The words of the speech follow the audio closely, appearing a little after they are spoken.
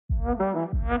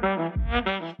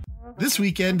This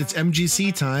weekend, it's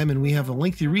MGC time, and we have a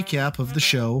lengthy recap of the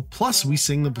show, plus we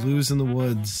sing the blues in the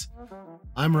woods.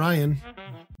 I'm Ryan.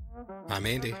 I'm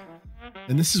Andy.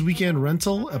 And this is Weekend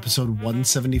Rental, episode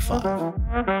 175.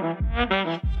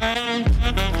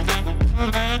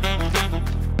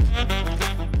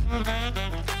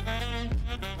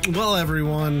 Well,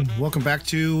 everyone, welcome back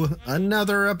to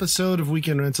another episode of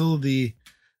Weekend Rental, the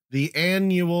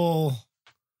annual,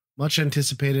 much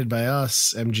anticipated by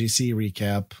us, MGC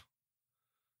recap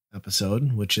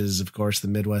episode, which is, of course, the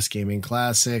Midwest Gaming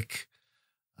Classic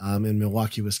in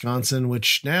Milwaukee, Wisconsin,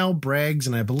 which now brags,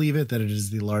 and I believe it, that it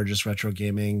is the largest retro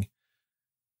gaming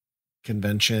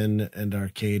convention and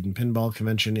arcade and pinball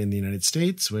convention in the United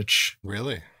States, which...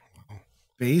 Really?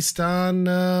 Based on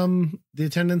the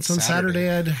attendance on Saturday,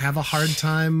 I'd have a hard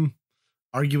time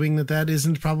arguing that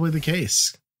isn't probably the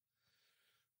case.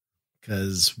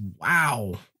 Because,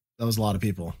 wow, that was a lot of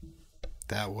people.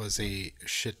 That was a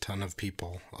shit ton of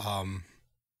people.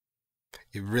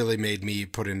 It really made me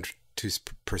put into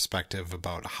perspective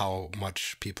about how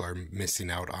much people are missing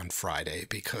out on Friday,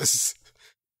 because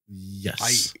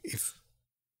if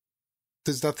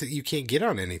there's nothing, you can't get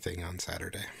on anything on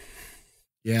Saturday.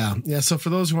 Yeah. So for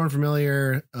those who aren't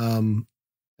familiar,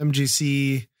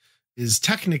 MGC is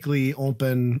technically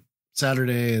open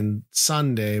Saturday and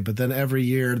Sunday, but then every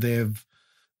year they've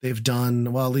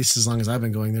done, well, at least as long as I've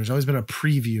been going, there's always been a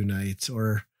preview night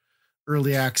or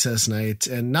early access night,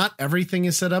 and not everything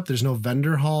is set up. There's no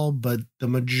vendor hall, but the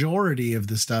majority of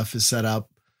the stuff is set up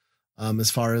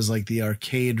as far as like the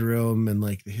arcade room and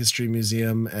like the history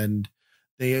museum, and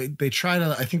they try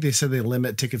to, I think they said they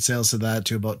limit ticket sales to that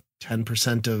to about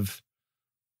 10% of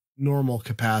normal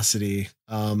capacity.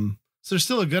 So there's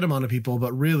still a good amount of people,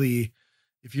 but really,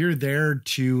 if you're there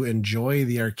to enjoy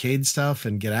the arcade stuff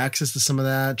and get access to some of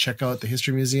that, check out the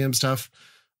history museum stuff,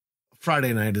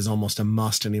 Friday night is almost a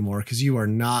must anymore, because you are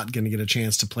not going to get a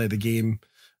chance to play the game,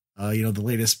 the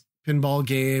latest pinball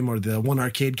game or the one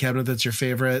arcade cabinet that's your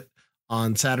favorite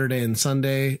on Saturday and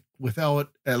Sunday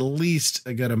without at least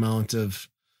a good amount of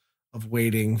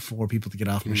waiting for people to get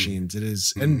off machines. It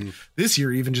is. And this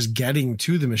year, even just getting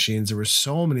to the machines, there were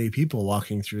so many people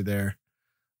walking through there.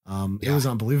 It was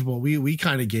unbelievable. We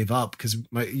kind of gave up because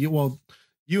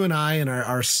you and I and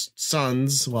our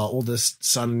sons, oldest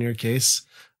son in your case,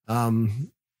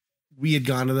 we had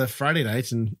gone to the Friday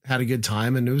night and had a good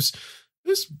time, and it was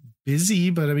busy,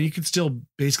 but I mean, you could still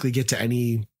basically get to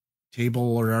any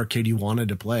table or arcade you wanted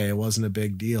to play. It wasn't a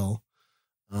big deal.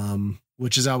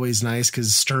 Which is always nice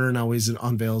because Stern always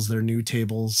unveils their new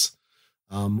tables,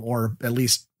 or at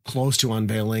least close to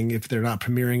unveiling. If they're not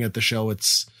premiering at the show,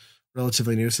 it's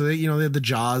relatively new. So they had the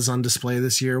Jaws on display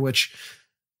this year, which,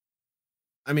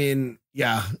 I mean,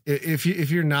 yeah, if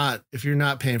you're not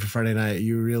paying for Friday night,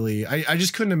 you really, I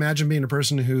just couldn't imagine being a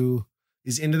person who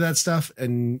is into that stuff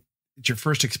and it's your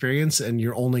first experience and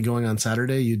you're only going on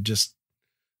Saturday. You'd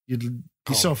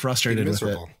be so frustrated with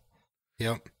it.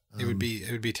 Yep. It would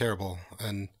be terrible.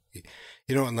 And,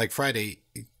 and like Friday,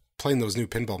 playing those new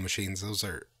pinball machines,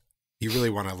 you really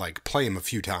want to like play them a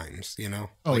few times,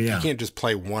 Oh, yeah. You can't just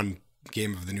play one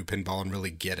game of the new pinball and really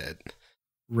get it.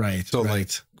 Right. So right. like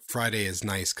Friday is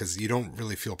nice because you don't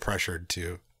really feel pressured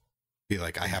to be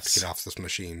like, I have to get off this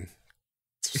machine.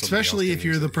 Especially if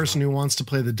you're the person who wants to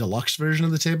play the deluxe version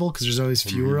of the table, because there's always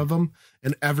fewer of them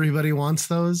and everybody wants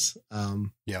those.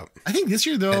 Yeah. I think this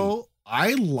year, though,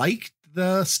 I liked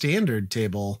the standard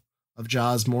table of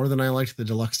Jaws more than I liked the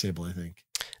deluxe table. I think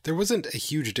there wasn't a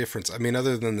huge difference. I mean,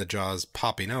 other than the Jaws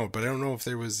popping out, but I don't know if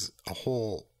there was a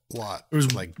whole lot. There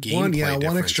was like gameplay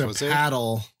one extra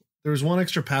paddle. There was one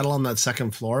extra paddle on that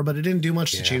second floor, but it didn't do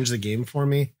much to change the game for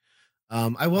me. I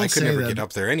could never get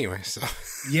up there anyway. So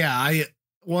yeah,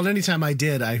 anytime I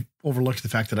did, I overlooked the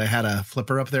fact that I had a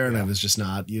flipper up there and I was just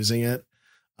not using it.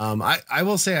 I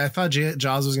will say I thought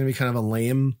Jaws was going to be kind of a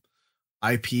lame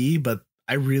IP, but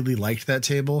I really liked that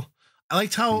table. I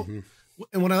liked how,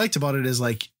 and what I liked about it is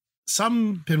like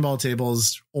some pinball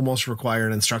tables almost require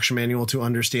an instruction manual to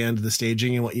understand the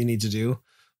staging and what you need to do.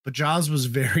 But Jaws was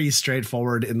very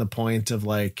straightforward in the point of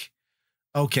like,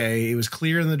 okay, it was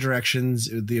clear in the directions.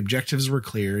 The objectives were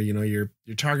clear. You're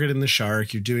targeting the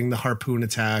shark, you're doing the harpoon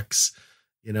attacks.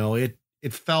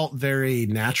 It felt very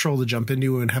natural to jump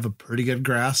into and have a pretty good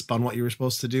grasp on what you were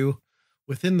supposed to do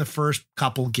within the first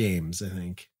couple games, I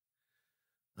think.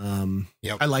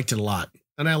 I liked it a lot.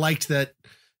 And I liked that,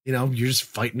 you're just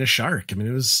fighting a shark. I mean,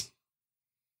 it was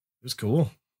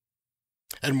cool.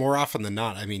 And more often than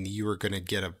not, I mean, you were going to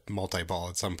get a multi-ball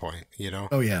at some point,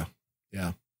 Oh yeah.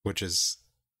 Yeah. Which is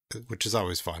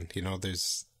always fun.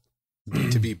 There's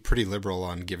to be pretty liberal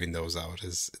on giving those out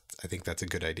I think that's a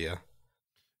good idea.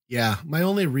 Yeah. My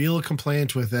only real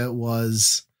complaint with it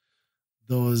was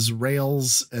those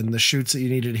rails and the chutes that you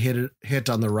needed to hit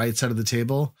on the right side of the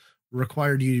table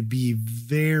required you to be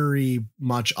very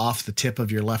much off the tip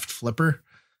of your left flipper.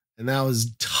 And that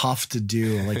was tough to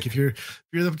do. Like if you're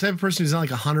the type of person who's not like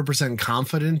 100%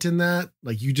 confident in that,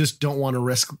 like you just don't want to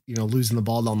risk, losing the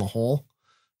ball down the hole.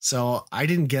 So I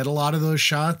didn't get a lot of those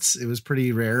shots. It was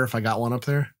pretty rare if I got one up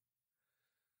there.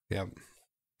 Yeah.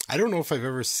 I don't know if I've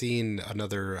ever seen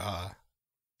another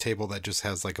table that just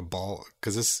has like a ball,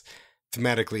 because this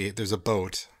thematically there's a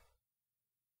boat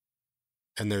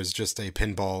and there's just a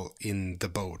pinball in the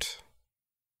boat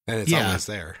and it's always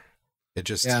there. It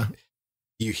just,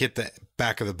 you hit the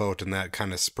back of the boat and that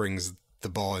kind of springs the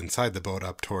ball inside the boat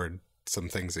up toward some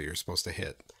things that you're supposed to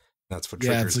hit. That's what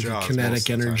triggers it's like jaws. Kinetic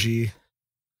energy.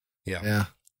 Yeah.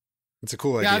 It's a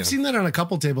cool idea. Yeah, I've seen that on a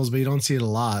couple tables, but you don't see it a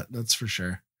lot. That's for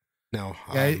sure. No,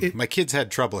 my kids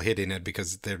had trouble hitting it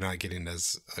because they're not getting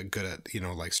as good at,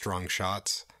 like strong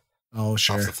shots. Oh,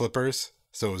 sure. Off the flippers.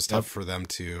 So it was tough for them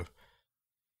to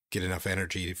get enough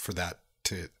energy for that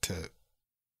to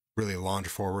really launch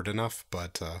forward enough.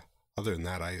 But other than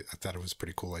that, I thought it was a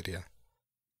pretty cool idea.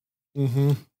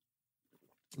 Mm-hmm.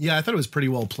 Yeah, I thought it was pretty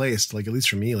well placed. Like, at least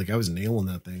for me, like I was nailing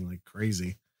that thing like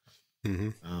crazy.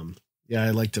 Mm-hmm. Yeah,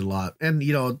 I liked it a lot. And,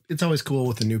 it's always cool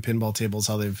with the new pinball tables,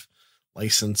 how they've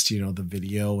licensed, the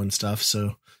video and stuff.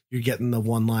 So you're getting the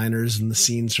one-liners and the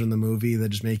scenes from the movie that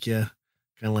just make you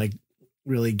kind of like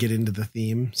really get into the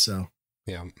theme. So,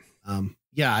 yeah.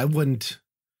 I wouldn't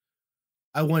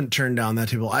turn down that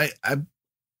table. I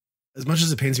as much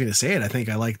as it pains me to say it, I think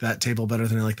I like that table better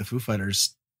than I like the Foo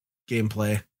Fighters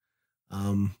gameplay.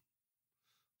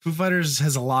 Foo Fighters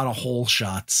has a lot of hole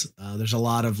shots. There's a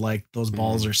lot of like those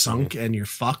balls are sunk and you're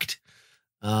fucked.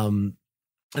 And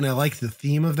I like the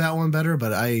theme of that one better,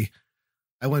 but I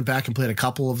went back and played a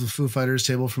couple of the Foo Fighters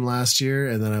table from last year.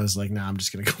 And then I was like, nah, I'm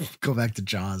just going to go back to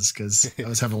Jaws because I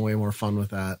was having way more fun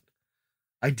with that.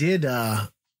 I did,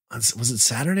 was it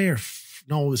Saturday or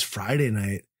no, it was Friday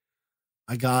night.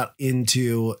 I got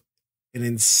into an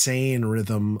insane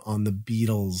rhythm on the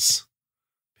Beatles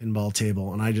pinball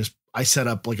table. And I set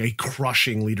up like a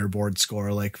crushing leaderboard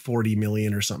score, like 40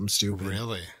 million or something stupid.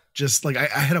 Really? Just like I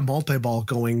had a multi-ball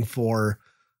going for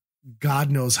God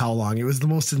knows how long. It was the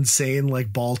most insane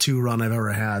like ball 2 run I've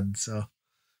ever had. So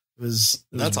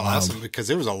that's awesome because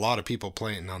there was a lot of people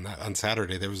playing on that on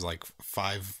Saturday. There was like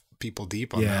 5 people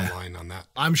deep on that line on that.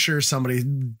 I'm sure somebody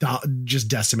just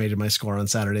decimated my score on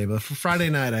Saturday, but for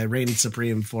Friday night, I reigned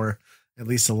supreme for at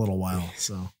least a little while.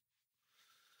 So,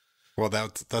 well,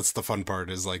 that's the fun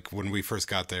part is like when we first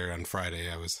got there on Friday,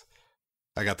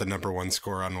 I got the number 1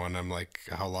 score on one. I'm like,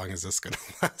 how long is this going to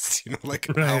last? Like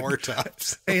an hour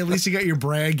tops. Hey, at least you got your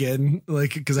brag in,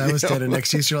 like, because I was standing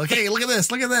next to you. So you're like, hey, look at this.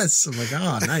 Look at this. I'm like,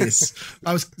 oh, nice.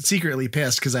 I was secretly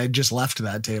pissed because I just left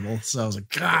that table. So I was like,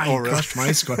 God, you crushed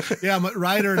my score. Yeah,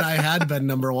 Ryder and I had been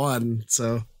number 1.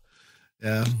 So,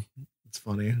 yeah, it's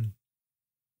funny.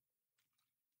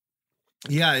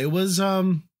 Yeah, it was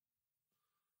a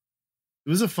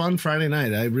fun Friday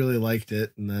night. I really liked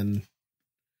it. And then,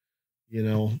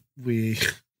 we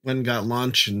went and got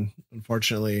lunch, and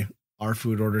unfortunately our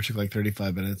food order took like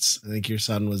 35 minutes. I think your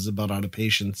son was about out of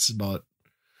patience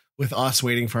with us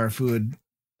waiting for our food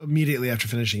immediately after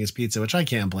finishing his pizza, which I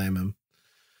can't blame him.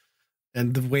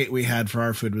 And the wait we had for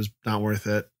our food was not worth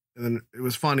it. And then it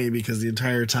was funny because the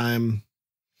entire time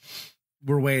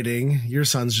we're waiting, your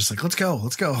son's just like, let's go.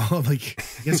 I'm like,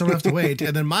 I guess I don't have to wait.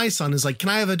 And then my son is like, can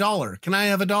I have $1? Can I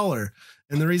have $1?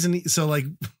 And the reason, so like,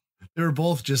 they were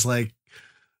both just like,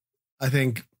 I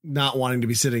think not wanting to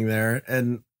be sitting there.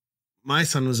 And my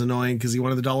son was annoying because he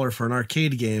wanted $1 for an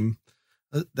arcade game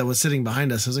that was sitting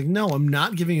behind us. I was like, no, I'm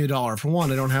not giving you $1. For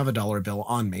one, I don't have a dollar bill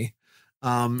on me.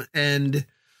 And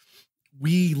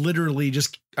we literally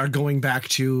just are going back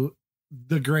to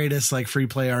the greatest like free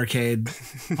play arcade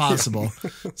possible.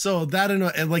 So that,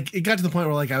 and like, it got to the point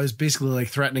where like, I was basically like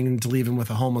threatening to leave him with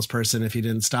a homeless person if he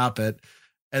didn't stop it.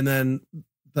 And then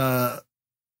the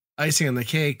icing on the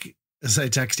cake, as I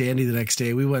texted Andy the next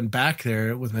day, we went back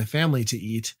there with my family to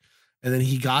eat, and then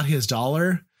he got his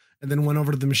 $1 and then went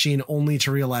over to the machine only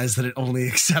to realize that it only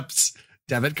accepts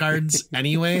debit cards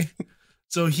anyway.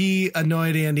 So he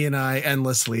annoyed Andy and I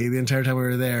endlessly the entire time we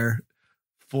were there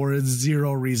for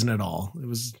zero reason at all. It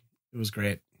was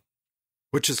great.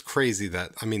 Which is crazy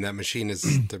that machine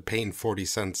is, they're paying 40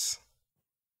 cents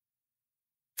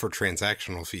for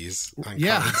transactional fees on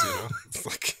cards, It's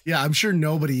like, yeah, I'm sure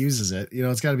nobody uses it.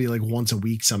 It's got to be like once a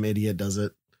week some idiot does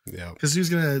it. Yeah. Because who's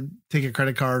going to take a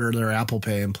credit card or their Apple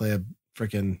Pay and play a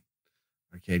freaking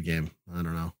arcade game. I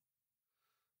don't know.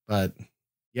 But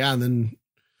yeah, and then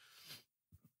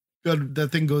that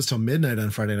thing goes till midnight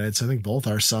on Friday night. So I think both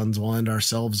our sons and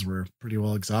ourselves were pretty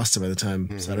well exhausted by the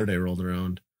time Saturday rolled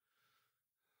around.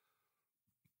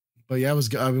 But yeah, it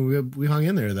was. I mean, we hung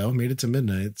in there though, made it to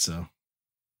midnight. So.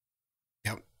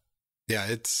 Yep. Yeah,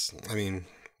 it's. I mean,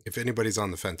 if anybody's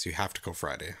on the fence, you have to go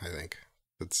Friday. I think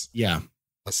it's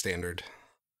a standard.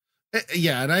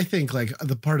 Yeah, and I think like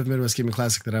the part of Midwest Gaming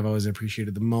Classic that I've always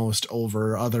appreciated the most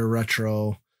over other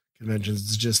retro conventions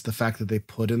is just the fact that they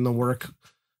put in the work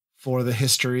for the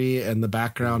history and the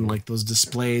background, like those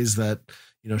displays that,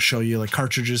 you know, show you like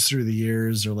cartridges through the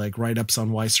years or like write-ups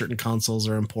on why certain consoles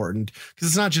are important. Because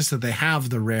it's not just that they have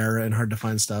the rare and hard to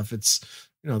find stuff. It's,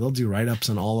 you know, they'll do write-ups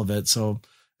on all of it. So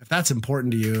if that's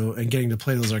important to you and getting to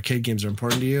play those arcade games are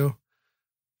important to you,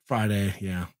 Friday,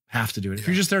 yeah, have to do it. If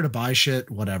you're just there to buy shit,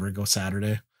 whatever, go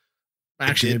Saturday.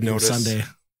 Actually, maybe Sunday.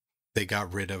 They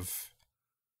got rid of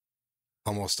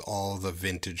almost all the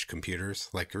vintage computers.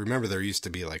 Like, remember there used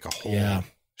to be like a whole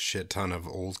shit ton of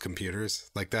old computers.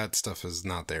 Like that stuff is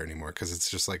not there anymore because it's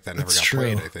just like that never got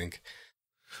played, I think.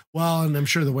 Well, and I'm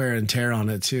sure the wear and tear on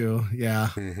it too. Yeah.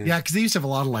 Yeah, because they used to have a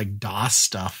lot of like DOS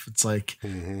stuff. It's like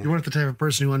you weren't the type of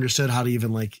person who understood how to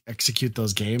even like execute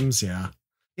those games. Yeah.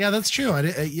 Yeah, that's true. I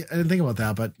didn't think about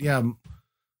that, but yeah,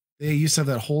 they used to have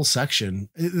that whole section,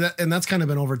 and that's kind of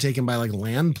been overtaken by like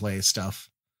LAN play stuff.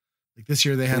 Like this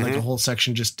year, they had like a whole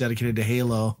section just dedicated to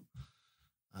Halo.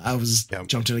 I was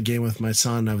jumped in a game with my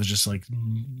son. I was just like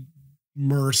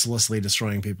mercilessly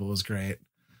destroying people. It was great.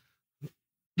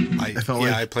 I felt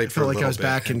like I was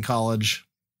back in college.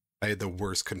 I had the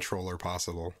worst controller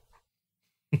possible.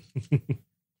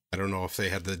 I don't know if they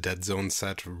had the dead zone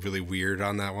set really weird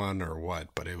on that one or what,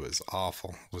 but it was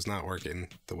awful. It was not working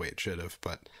the way it should have.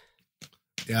 But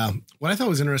yeah, what I thought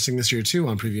was interesting this year too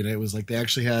on preview night was like they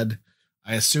actually had,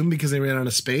 I assume because they ran out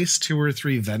of space, 2 or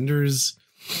 3 vendors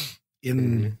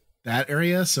in that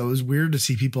area. So it was weird to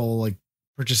see people like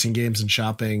purchasing games and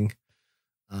shopping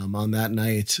on that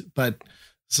night. But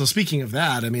so speaking of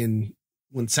that, I mean,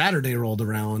 when Saturday rolled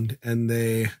around and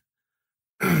they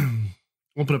opened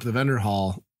up the vendor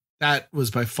hall, that was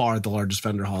by far the largest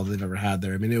vendor hall they've ever had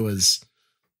there. I mean, it was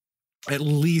at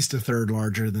least a third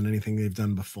larger than anything they've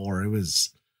done before. It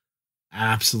was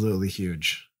absolutely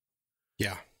huge.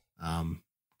 Yeah.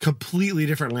 Completely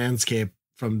different landscape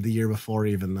from the year before,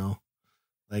 even though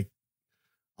like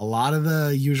a lot of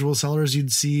the usual sellers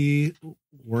you'd see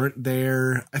weren't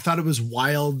there. I thought it was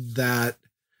wild that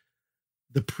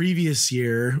the previous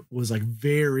year was like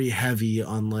very heavy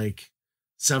on like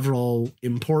several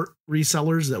import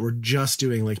resellers that were just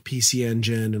doing like PC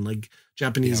Engine and like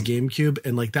Japanese GameCube.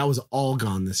 And like that was all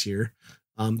gone this year.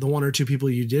 The 1 or 2 people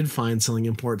you did find selling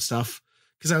import stuff,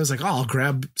 because I was like, oh, I'll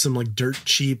grab some like dirt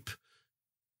cheap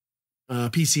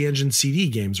PC Engine CD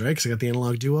games, right? Because I got the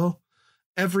Analog Duo.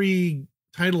 Every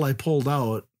title I pulled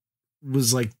out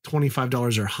was like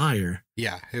 $25 or higher.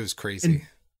 Yeah, it was crazy.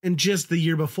 And just the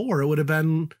year before,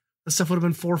 the stuff would have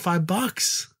been $4 or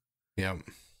 $5. Yeah.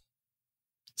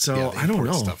 So I don't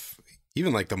know. Stuff,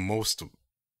 even like the most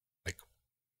like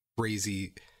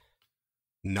crazy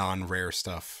non-rare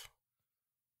stuff,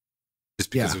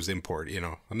 just because it was import, you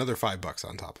know, another $5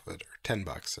 on top of it, or $10,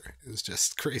 or it was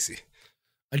just crazy.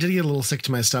 I did get a little sick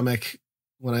to my stomach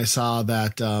when I saw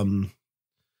that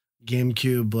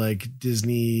GameCube like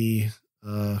Disney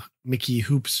Mickey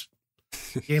Hoops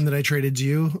game that I traded to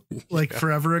you like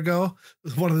forever ago.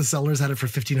 One of the sellers had it for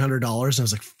 $1,500, and I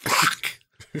was like, fuck.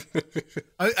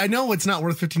 I know it's not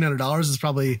worth $1,500. It's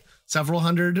probably several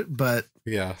hundred, but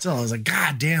yeah. So I was like,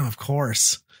 God damn, of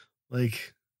course.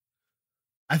 Like,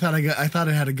 I thought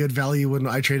it had a good value when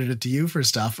I traded it to you for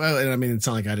stuff. And I mean, it's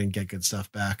not like I didn't get good stuff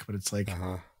back, but it's like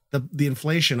the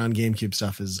inflation on GameCube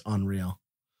stuff is unreal.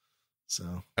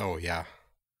 So. Oh yeah,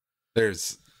 there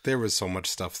was so much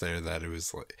stuff there that it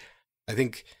was like, I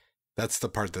think that's the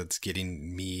part that's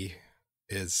getting me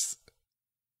is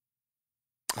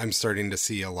I'm starting to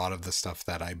see a lot of the stuff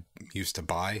that I used to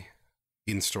buy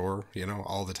in store, you know,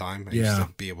 all the time. I used to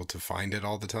be able to find it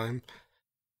all the time.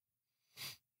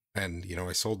 And, you know,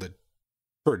 I sold it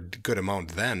for a good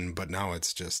amount then, but now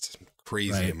it's just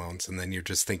crazy amounts. And then you're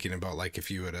just thinking about like, if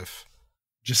you would have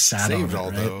just saved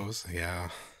all those. Yeah.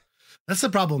 That's the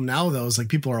problem now, though, is like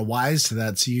people are wise to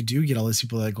that. So you do get all these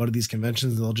people that go to these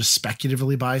conventions and they'll just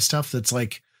speculatively buy stuff that's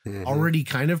like already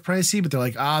kind of pricey, but they're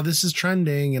like, this is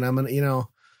trending. And I'm going to, you know,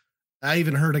 I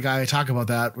even heard a guy talk about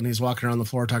that when he's walking around the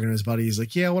floor talking to his buddy. He's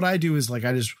like, yeah, what I do is like,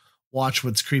 I just watch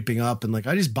what's creeping up and like,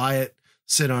 I just buy it,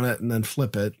 sit on it and then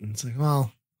flip it. And it's like,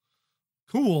 well,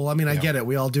 cool. I mean, I get it.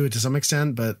 We all do it to some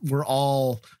extent, but we're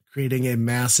all creating a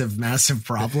massive, massive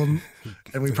problem,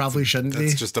 and we probably shouldn't be.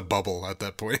 That's just a bubble at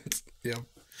that point.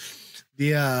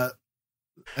 Yeah.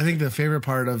 I think the favorite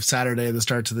part of Saturday, the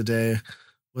start to the day,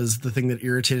 was the thing that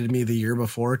irritated me the year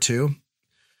before too,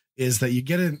 is that you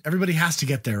get in, everybody has to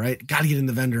get there, right? Got to get in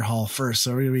the vendor hall first.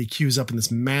 So everybody queues up in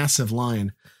this massive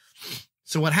line.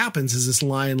 So what happens is this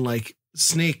line like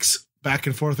snakes back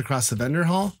and forth across the vendor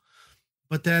hall.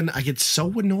 But then I get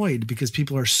so annoyed because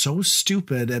people are so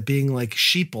stupid at being like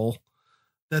sheeple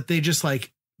that they just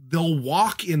like, they'll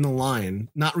walk in the line,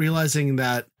 not realizing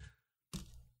that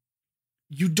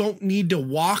you don't need to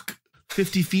walk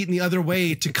 50 feet in the other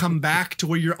way to come back to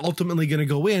where you're ultimately going to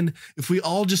go in. If we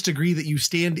all just agree that you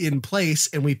stand in place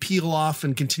and we peel off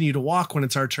and continue to walk when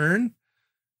it's our turn,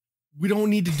 we don't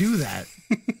need to do that.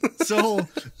 So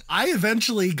I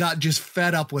eventually got just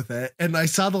fed up with it. And I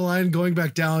saw the line going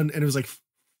back down and it was like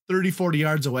 30, 40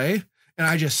 yards away. And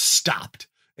I just stopped.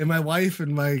 And my wife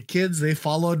and my kids, they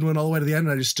followed and went all the way to the end.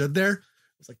 And I just stood there.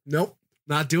 I was like, nope,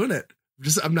 not doing it.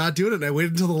 I'm not doing it. And I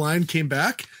waited until the line came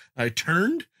back. I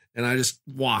turned and I just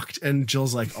walked. And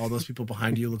Jill's like, oh, those people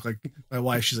behind you look like my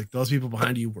wife. She's like, those people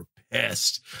behind you were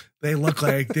pissed. They look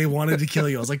like they wanted to kill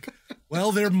you. I was like,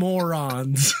 well, they're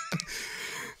morons.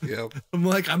 Yep. I'm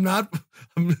like,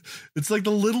 it's like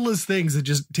the littlest things that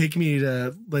just take me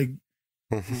to like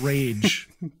rage,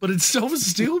 but it's so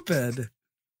stupid.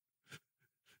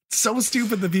 It's so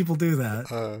stupid that people do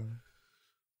that.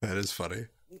 That is funny.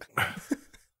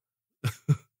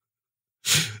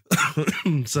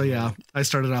 So yeah, I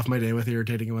started off my day with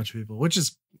irritating a bunch of people, which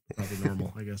is probably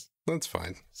normal, I guess. That's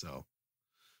fine. So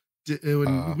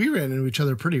we ran into each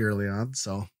other pretty early on,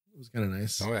 so it was kind of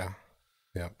nice. Oh yeah.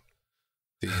 Yep.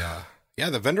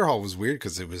 The vendor hall was weird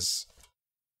because it was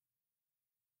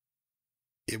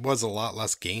a lot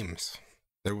less games.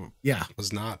 There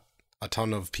was not a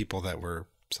ton of people that were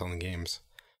selling games.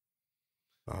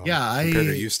 Compared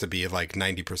to it used to be like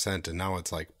 90%, and now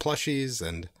it's like plushies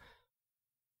and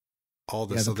all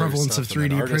this. Yeah, the prevalence of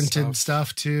 3D printed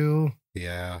stuff too.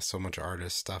 Yeah, so much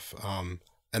artist stuff.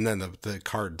 And then the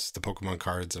cards, the Pokemon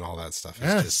cards, and all that stuff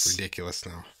is just ridiculous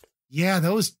now. Yeah,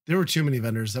 there were too many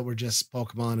vendors that were just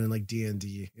Pokemon and like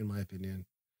D&D, in my opinion.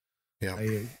 Yeah,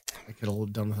 I could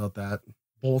have done without that.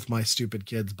 Both my stupid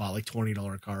kids bought like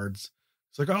 $20 cards.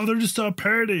 It's like, oh, they're just a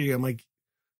parody. I'm like,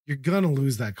 you're gonna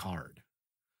lose that card.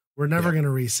 We're never gonna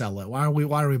resell it. Why are we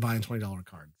buying $20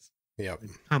 cards? Yeah, like,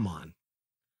 come on.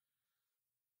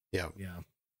 Yeah. Yeah.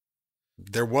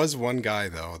 There was one guy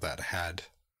though that had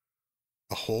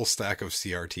a whole stack of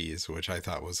CRTs, which I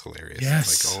thought was hilarious.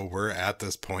 Yes. It's like, oh, we're at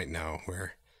this point now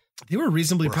where they were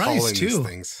reasonably priced too. These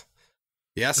things.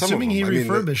 Yeah, some assuming of them. He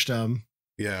refurbished them.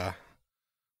 Yeah.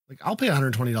 Like I'll pay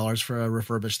 $120 for a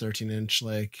refurbished 13-inch,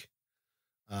 like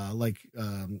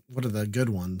what are the good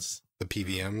ones? The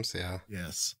PVMs, yeah.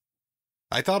 Yes.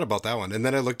 I thought about that one. And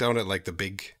then I looked down at like the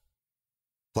big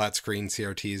flat screen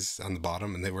CRTs on the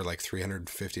bottom, and they were like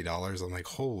 $350. I'm like,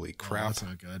 holy crap. Oh, that's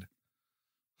not good.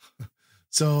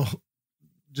 So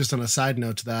just on a side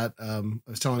note to that, I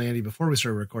was telling Andy before we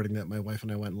started recording that my wife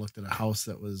and I went and looked at a house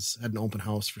that had an open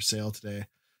house for sale today.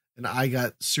 And I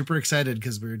got super excited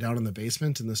because we were down in the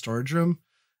basement in the storage room,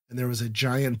 and there was a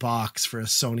giant box for a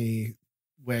Sony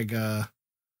Wega,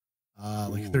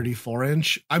 like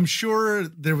 34-inch. I'm sure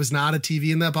there was not a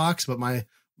TV in that box, but my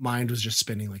mind was just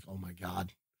spinning like, oh my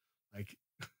God, like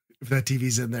if that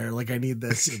TV's in there, like I need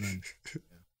this. And then,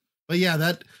 but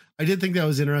yeah, I did think that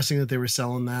was interesting that they were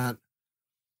selling that.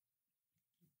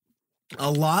 A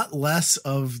lot less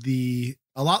to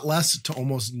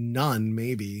almost none,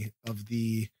 maybe, of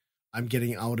the I'm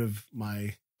getting out of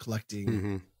my collecting.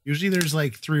 Mm-hmm. Usually there's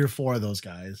like 3 or 4 of those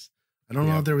guys. I don't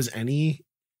know if there was any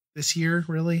this year,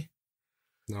 really.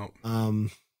 No.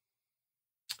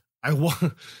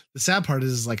 The sad part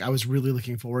is like I was really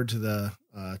looking forward to the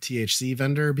THC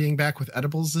vendor being back with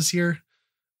edibles this year.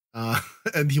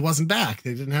 And he wasn't back.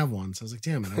 They didn't have one. So I was like,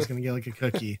 damn it, I was going to get like a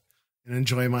cookie and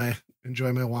enjoy my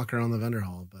walk around the vendor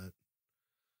hall, but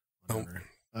whatever.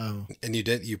 Oh. And you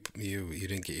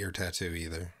didn't get your tattoo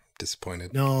either.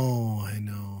 Disappointed. No, I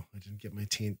know. I didn't get my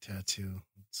taint tattoo.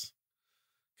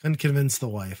 Couldn't convince the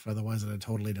wife. Otherwise I'd have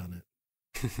totally done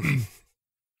it.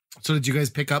 So did you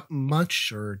guys pick up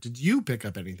much, or did you pick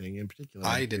up anything in particular?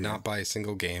 I did not buy a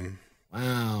single game.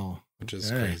 Wow. Which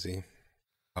is crazy.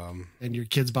 And your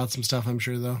kids bought some stuff, I'm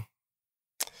sure, though.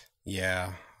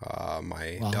 Yeah.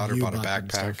 My daughter bought a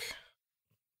backpack.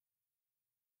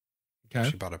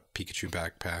 Okay. She bought a Pikachu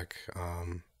backpack.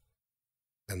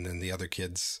 And then the other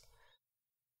kids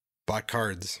bought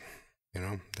cards. You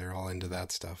know, they're all into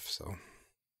that stuff. So.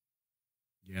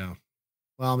 Yeah.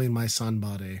 Well, I mean, my son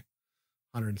bought a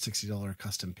 $160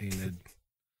 custom painted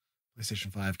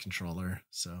PlayStation 5 controller.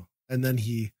 So, and then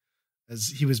as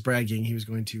he was bragging, he was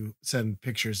going to send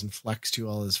pictures and flex to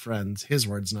all his friends. His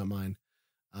words, not mine.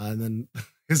 And then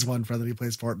his one friend that he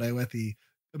plays Fortnite with, he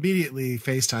immediately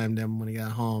FaceTimed him when he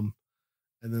got home.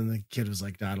 And then the kid was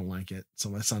like, "No, I don't like it." So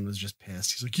my son was just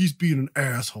pissed. He's like, "He's being an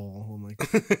asshole." I'm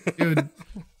like, dude,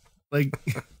 like,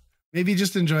 maybe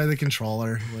just enjoy the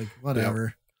controller, like whatever.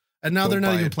 Yep. And now they're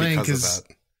not even playing because,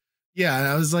 yeah. And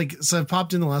I was like, so I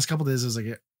popped in the last couple of days. I was like,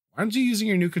 "Why aren't you using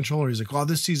your new controller?" He's like, "Well,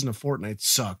 this season of Fortnite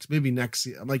sucked. Maybe next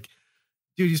season." I'm like,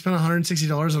 dude, you spent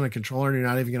 $160 on a controller and you're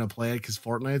not even going to play it because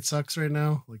Fortnite sucks right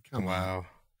now. Like, come on.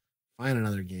 Find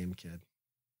another game, kid.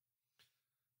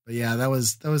 But yeah, that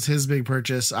was his big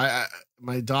purchase.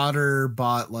 My daughter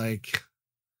bought like,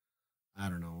 I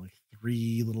don't know, like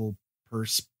 3 little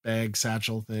purse bag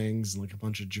satchel things and like a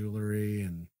bunch of jewelry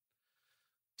and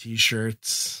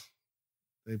t-shirts.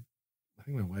 I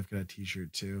think my wife got a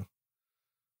t-shirt too.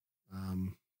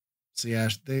 So yeah,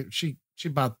 she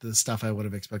bought the stuff I would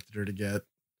have expected her to get.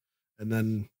 And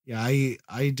then yeah,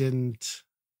 I didn't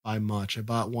buy much. I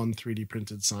bought one 3D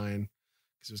printed sign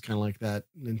because it was kind of like that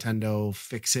Nintendo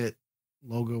Fix It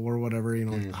logo or whatever, you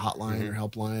know, like the hotline or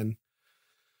helpline.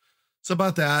 So I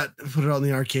bought that, put it out in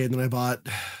the arcade, and then I bought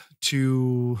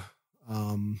 2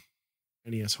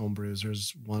 NES homebrews.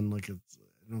 There's one like I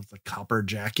don't know if it's a copper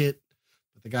jacket,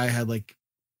 but the guy had like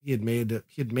he had made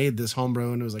this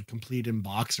homebrew and it was like complete in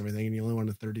box and everything, and he only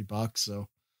wanted $30. So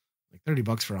like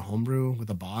 $30 for a homebrew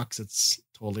with a box, it's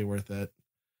totally worth it.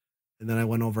 And then I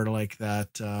went over to like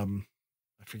that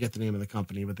I forget the name of the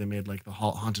company, but they made like the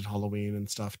Haunted Halloween and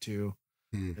stuff too.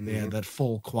 Mm-hmm. And they had that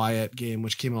Full Quiet game,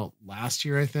 which came out last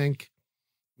year, I think.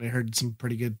 And I heard some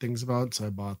pretty good things about, so I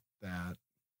bought that.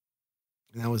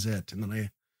 And that was it. And then I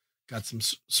got some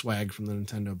swag from the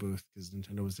Nintendo booth because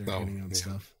Nintendo was there getting out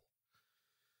stuff.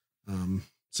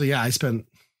 So yeah, I don't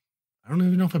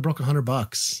even know if I broke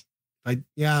 $100.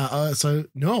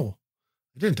 No,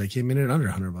 I didn't. I came in at under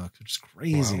 $100, which is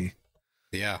crazy. Wow.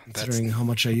 Yeah. Considering how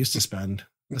much I used to spend.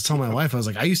 I was telling my wife, I was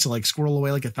like, I used to like squirrel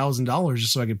away like $1,000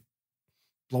 just so I could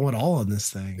blow it all on this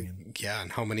thing. And, yeah.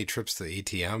 And how many trips to the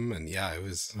ATM? And yeah, it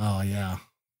was. Oh yeah.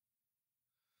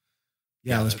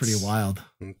 Yeah, it was pretty wild.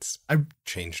 I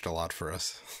changed a lot for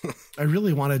us. I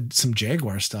really wanted some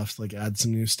Jaguar stuff, like add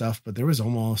some new stuff, but there was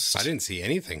almost. I didn't see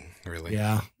anything really.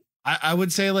 Yeah. I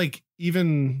would say like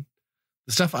even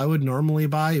the stuff I would normally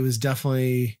buy, it was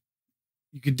definitely,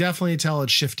 you could definitely tell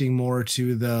it's shifting more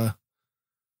to the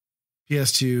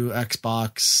PS2,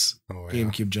 Xbox,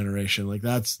 GameCube generation. Like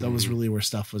that was really where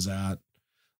stuff was at. A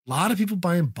lot of people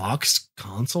buying boxed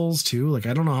consoles too. Like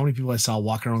I don't know how many people I saw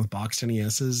walking around with boxed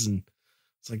NESs, and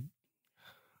it's like,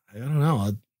 I don't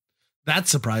know. That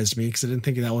surprised me because I didn't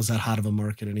think that was that hot of a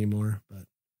market anymore.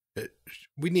 But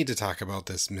we need to talk about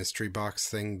this mystery box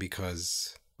thing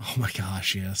because oh my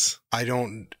gosh, yes. I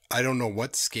don't know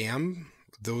what scam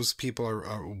those people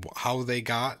are how they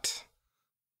got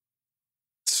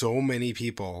so many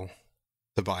people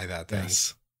to buy that thing.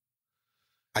 Yes.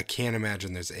 I can't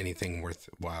imagine there's anything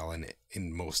worthwhile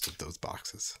in most of those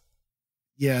boxes.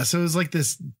 Yeah, so it was like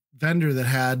this vendor that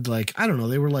had like, I don't know,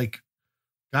 they were like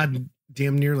god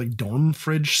damn near like dorm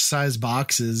fridge size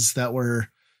boxes that were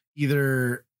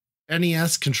either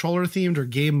NES controller themed or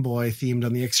Game Boy themed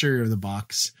on the exterior of the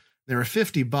box. They were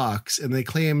 $50 and they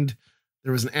claimed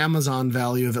there was an Amazon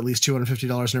value of at least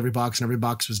 $250 in every box, and every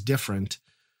box was different.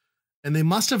 And they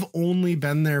must have only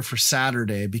been there for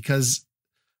Saturday because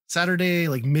Saturday,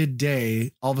 like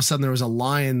midday, all of a sudden there was a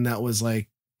line that was like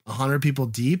 100 people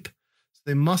deep. So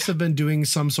they must have been doing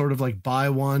some sort of like buy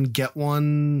one, get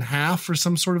one half or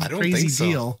some sort of crazy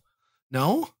deal.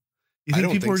 No? You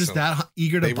think people were just that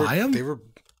eager to buy them?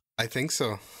 I think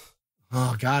so.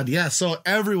 Oh God. Yeah. So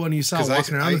everyone you saw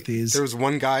walking around with these, there was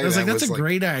one guy I was like, that's a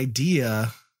great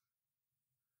idea.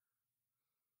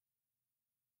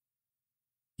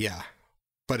 Yeah.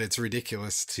 But it's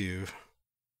ridiculous to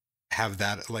have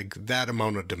that, like that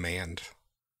amount of demand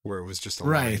where it was just a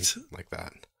line like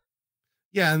that.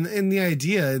 Yeah. And the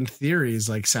idea in theory is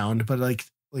like sound, but like,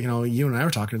 you know, you and I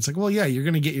were talking, it's like, well, yeah, you're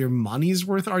going to get your money's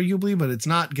worth arguably, but it's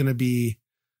not going to be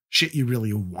shit you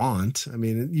really want. I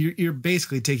mean, you're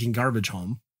basically taking garbage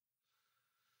home.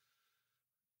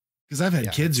 Because I've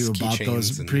had kids who have bought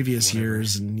those previous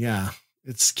years, and yeah,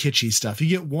 it's kitschy stuff. You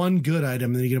get one good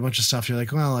item, then you get a bunch of stuff. You're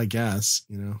like, well, I guess,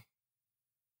 you know.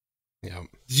 Yeah.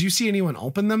 Did you see anyone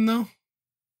open them though?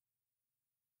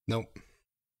 Nope.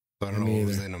 I don't know what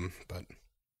was in them, but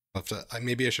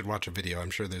maybe I should watch a video.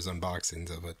 I'm sure there's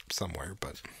unboxings of it somewhere,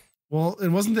 but. Well, it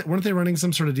weren't they running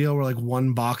some sort of deal where like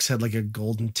one box had like a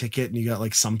golden ticket and you got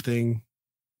like something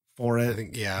for it. I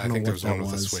think there was one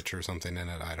with a Switch or something in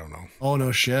it. I don't know. Oh,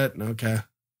 no shit. Okay.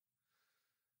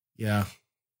 Yeah.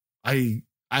 I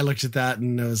looked at that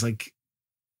and I was like,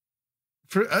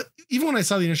 for even when I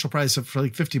saw the initial price for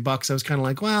like $50, I was kind of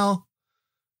like, well,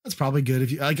 that's probably good.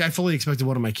 If you like, I fully expected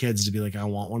one of my kids to be like, I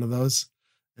want one of those,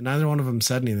 and neither one of them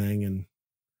said anything. And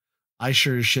I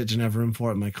sure as shit didn't have room for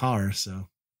it in my car. So,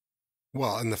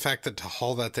 well, and the fact that to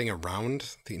haul that thing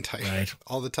around the entire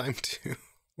all the time too.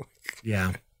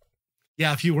 Yeah.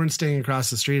 If you weren't staying across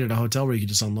the street at a hotel where you could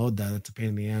just unload that, that's a pain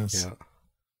in the ass.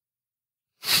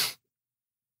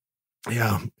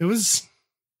 Yeah. It was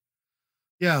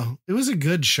a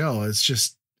good show. It's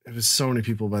just, it was so many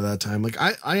people by that time. Like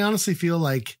I honestly feel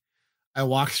like I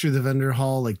walked through the vendor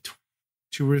hall like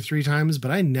 2 or 3 times, but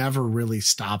I never really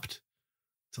stopped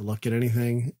to look at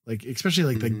anything. Like,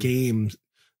 especially like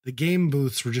the game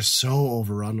booths were just so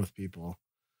overrun with people.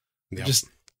 Yep.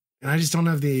 And I just don't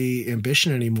have the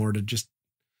ambition anymore to just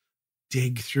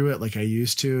dig through it like I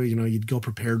used to. You know, you'd go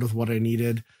prepared with what I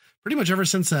needed. Pretty much ever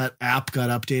since that app got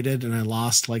updated and I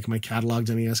lost like my cataloged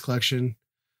NES collection,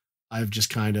 I've just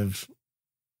kind of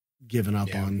given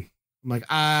up on. I'm like,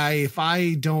 if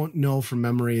I don't know from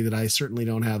memory that I certainly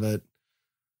don't have it,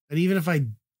 and even if I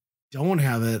don't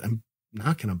have it, I'm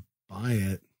not going to buy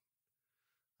it.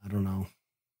 I don't know.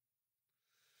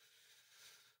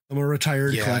 I'm a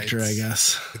retired collector, I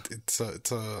guess. It's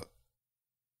a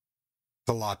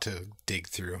lot to dig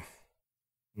through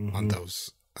on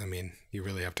those. I mean, you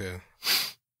really have to.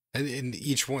 And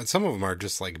each one, some of them are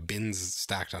just like bins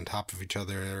stacked on top of each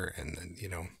other, and then, you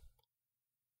know,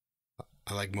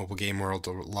 I like Mobile Game World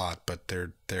a lot, but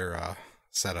their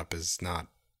setup is not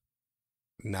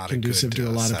conducive to a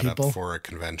lot of people for a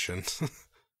convention.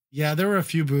 Yeah, there were a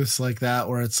few booths like that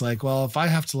where it's like, well, if I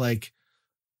have to like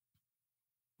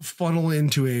funnel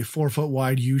into a 4-foot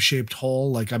wide U-shaped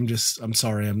hole, like I'm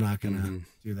sorry, I'm not gonna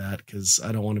do that because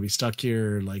I don't want to be stuck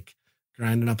here like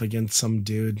grinding up against some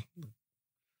dude.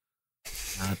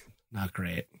 Not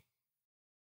great.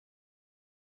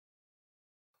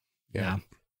 Yeah.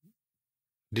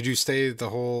 Did you stay for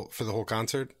the whole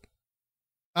concert?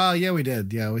 Oh yeah, we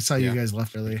did. Yeah, we saw you guys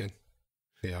left early. Okay.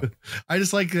 Yeah. I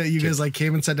just like that you guys like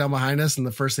came and sat down behind us, and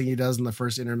the first thing he does in the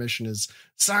first intermission is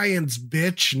science,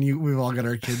 bitch. And we've all got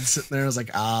our kids sitting there. I was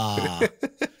like,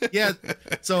 yeah.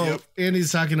 So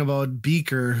Andy's talking about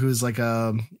Beaker, who's like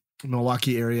a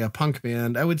Milwaukee area punk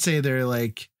band. I would say they're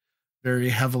like very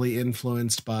heavily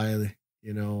influenced by,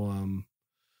 you know,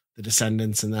 the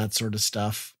Descendants and that sort of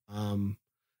stuff.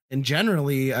 And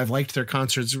generally I've liked their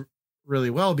concerts really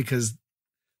well because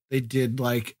they did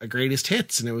like a greatest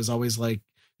hits, and it was always like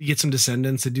you get some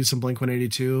Descendants, they do some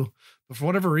Blink-182, but for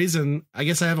whatever reason, I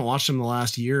guess I haven't watched them the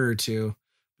last year or two,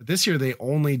 but this year they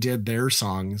only did their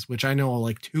songs, which I know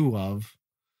like 2 of.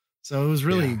 So it was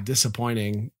really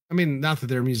disappointing. I mean, not that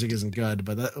their music isn't good,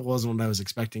 but that wasn't what I was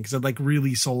expecting, because I'd like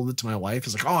really sold it to my wife.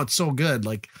 It's like, oh, it's so good.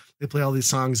 Like they play all these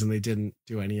songs and they didn't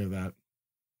do any of that.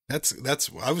 That's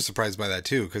I was surprised by that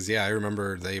too, because I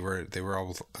remember they were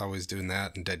always doing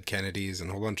that, and Dead Kennedys and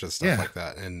a whole bunch of stuff like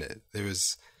that, and it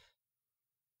was,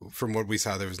 from what we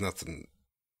saw, there was nothing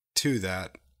to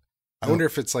that. I wonder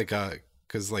if it's like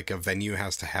because like a venue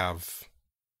has to have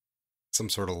some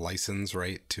sort of license,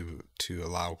 right, to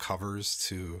allow covers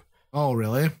to. Oh,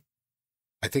 really?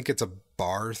 I think it's a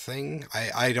bar thing.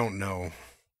 I don't know.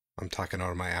 I'm talking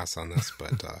out of my ass on this,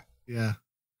 but yeah,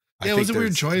 it was a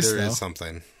weird choice. There is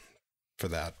something for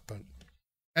that, but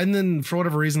and then for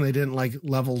whatever reason they didn't like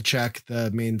level check the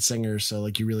main singer, so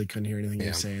like you really couldn't hear anything he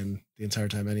was saying the entire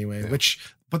time anyway.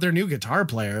 But their new guitar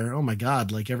player, oh my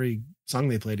god, like every song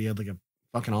they played he had like a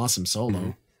fucking awesome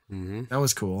solo. That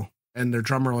was cool. And their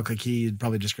drummer looked like he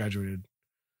probably just graduated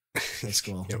high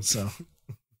school. So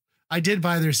I did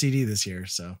buy their CD this year,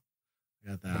 so I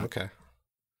got that. Okay.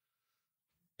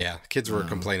 Yeah, kids were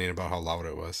complaining about how loud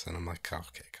it was, and I'm like, oh,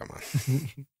 okay, come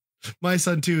on. My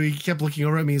son too, he kept looking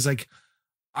over at me. He's like,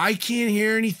 I can't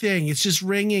hear anything. It's just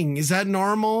ringing. Is that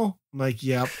normal? I'm like,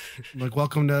 yep. I'm like,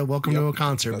 welcome to a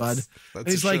concert, bud. And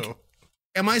he's like,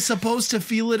 am I supposed to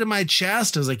feel it in my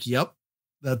chest? I was like, yep,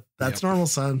 that's normal,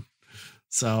 son.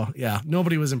 So yeah,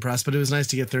 nobody was impressed, but it was nice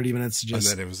to get 30 minutes to just,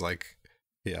 and then it was like,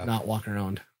 not walk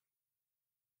around.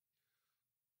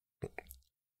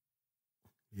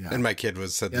 Yeah. And my kid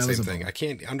said the same thing. I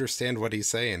can't understand what he's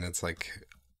saying. It's like,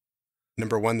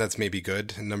 number 1, that's maybe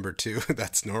good. And number 2,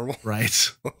 that's normal.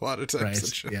 Right. A lot of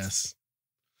times. Right. Yes.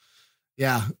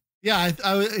 Yeah. Yeah.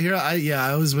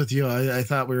 I was with you. I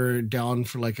thought we were down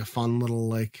for like a fun little,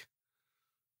 like,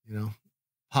 you know,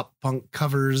 pop punk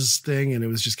covers thing. And it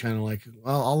was just kind of like,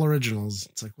 well, all originals.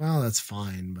 It's like, well, that's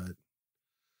fine.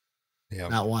 But Yeah.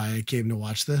 Not why I came to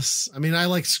watch this. I mean, I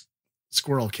like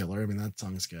Squirrel Killer. I mean, that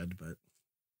song's good, but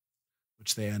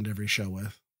which they end every show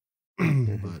with.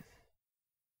 But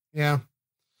yeah.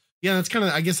 Yeah, that's kind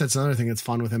of, I guess that's another thing that's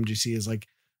fun with MGC is like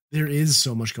there is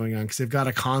so much going on because they've got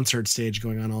a concert stage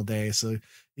going on all day. So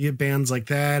you get bands like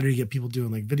that, or you get people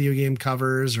doing like video game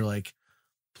covers or like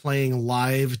playing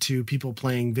live to people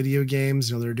playing video games.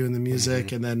 You know, they're doing the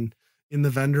music. And then in the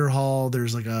vendor hall,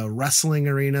 there's like a wrestling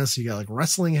arena. So you got like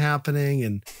wrestling happening,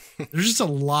 and there's just a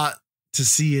lot to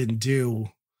see and do,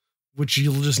 which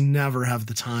you'll just never have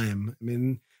the time. I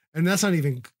mean, and that's not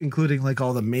even including like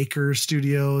all the maker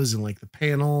studios and like the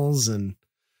panels, and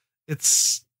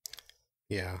it's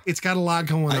got a lot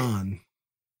going on.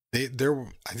 I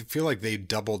feel like they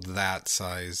doubled that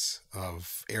size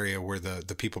of area where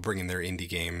the people bring in their indie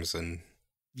games and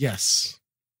yes,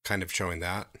 kind of showing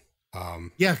that.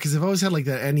 Yeah, because they've always had like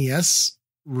that NES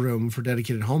room for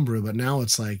dedicated homebrew, but now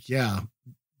it's like,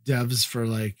 devs for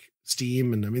like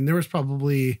Steam. And I mean, there was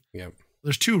probably,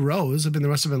 there's 2 rows. I mean,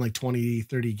 there must have been like 20,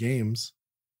 30 games.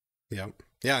 Yeah.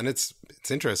 Yeah. And it's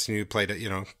interesting. You played it, you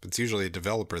know, it's usually a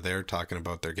developer there talking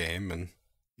about their game and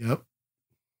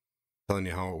telling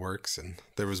you how it works. And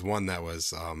there was one that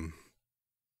was,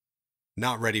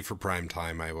 not ready for prime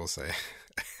time, I will say.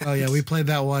 Oh yeah. We played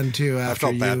that one too. After I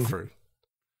felt bad for,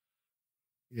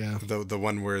 the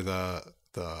one where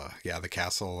the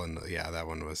castle and that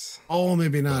one was. Oh,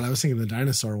 maybe not. I was thinking the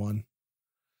dinosaur one.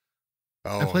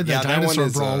 Oh, I played that dinosaur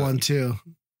brawl one too.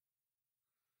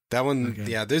 That one,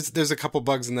 there's a couple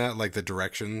bugs in that, like the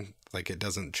direction, like it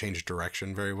doesn't change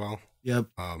direction very well. Yep.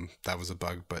 That was a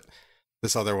bug, but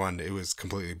this other one, it was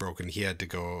completely broken. He had to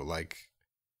go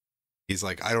he's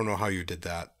like, I don't know how you did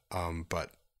that.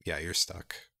 But yeah, you're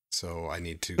stuck. So I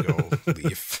need to go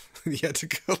leave. You had to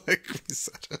go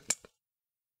reset it.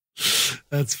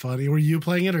 That's funny. Were you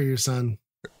playing it or your son?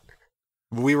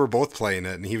 We were both playing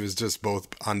it, and he was just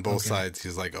on both sides.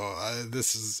 He's like, "Oh, I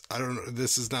don't know.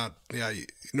 This is not. Yeah,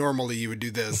 normally you would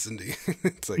do this." And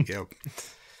it's like, "Yep."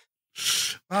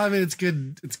 Well, I mean, it's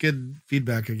good. It's good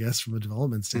feedback, I guess, from a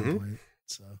development standpoint.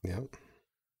 So,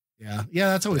 yeah.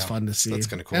 That's always fun to see. That's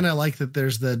kind of cool. And I like that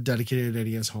there's the dedicated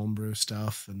NES homebrew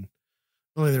stuff, and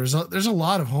really, there's a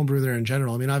lot of homebrew there in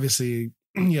general. I mean, obviously,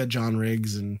 you had John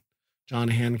Riggs and John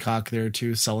Hancock there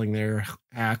too, selling their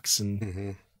hacks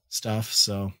and stuff.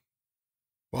 So,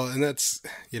 well, and that's,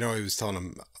 I was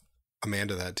telling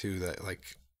Amanda that too, that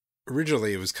like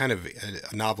originally it was kind of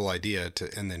a novel idea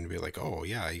and then be like, oh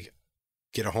yeah, you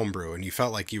get a homebrew, and you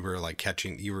felt like you were like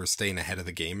you were staying ahead of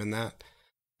the game in that,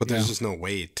 but there's just no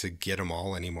way to get them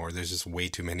all anymore. There's just way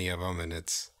too many of them, and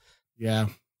it's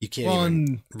you can't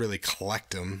even really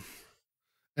collect them.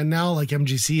 And now like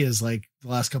MGC is like the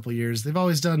last couple of years, they've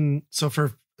always done so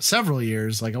for several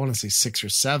years, like I want to say 6 or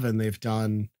 7, they've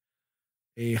done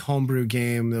a homebrew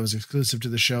game that was exclusive to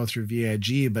the show through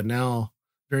VIG, but now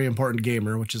Very Important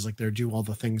Gamer, which is like their Do All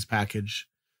the Things package.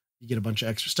 You get a bunch of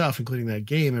extra stuff, including that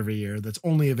game every year that's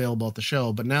only available at the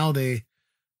show. But now this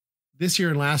year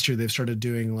and last year, they've started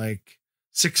doing like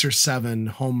 6 or 7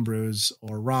 homebrews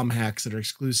or ROM hacks that are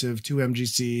exclusive to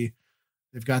MGC.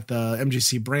 They've got the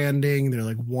MGC branding. They're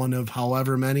like one of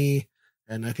however many.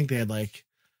 And I think they had like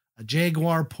a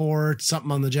Jaguar port,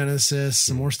 something on the Genesis,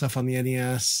 some more stuff on the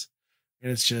NES.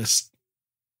 And it's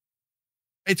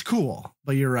cool,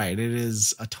 but you're right. It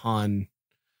is a ton.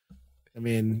 I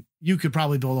mean, you could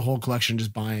probably build a whole collection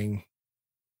just buying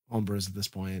homebrews at this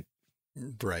point.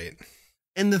 Right.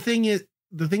 And the thing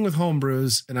with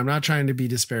homebrews, and I'm not trying to be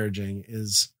disparaging,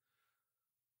 is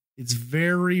it's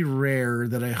very rare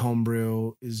that a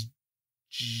homebrew is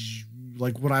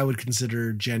like what I would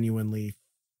consider genuinely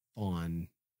fun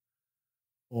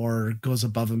or goes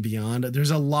above and beyond. There's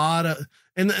a lot of,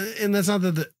 and that's not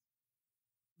that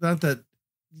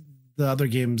the other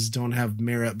games don't have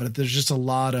merit, but there's just a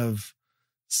lot of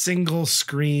single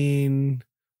screen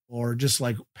or just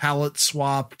like palette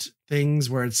swapped things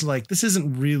where it's like, this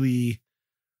isn't really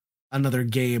another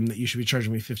game that you should be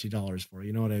charging me $50 for.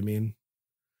 You know what I mean?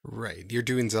 Right. You're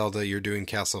doing Zelda, you're doing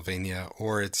Castlevania,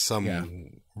 or it's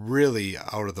some really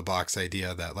out of the box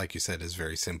idea that, like you said, is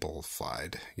very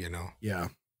simplified, Yeah.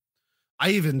 I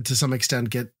even to some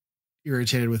extent get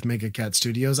irritated with Mega Cat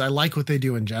Studios. I like what they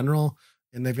do in general,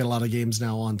 and they've got a lot of games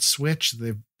now on Switch.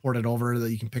 They've ported over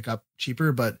that you can pick up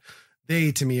cheaper, but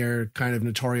they, to me, are kind of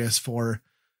notorious for,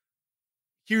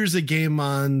 here's a game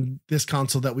on this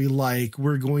console that we like.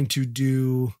 We're going to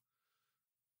do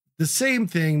the same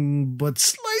thing, but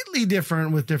slightly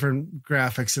different with different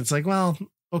graphics. It's like, well,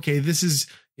 okay, this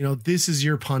is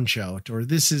your Punch Out, or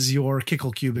this is your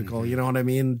Kickle Cubicle. You know what I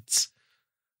mean?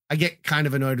 I get kind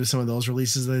of annoyed with some of those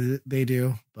releases that they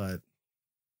do, but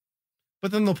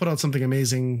but then they'll put out something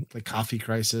amazing like Coffee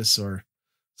Crisis or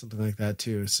something like that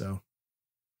too. So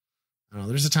I don't know.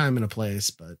 There's a time and a place,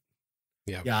 but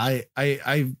Yeah.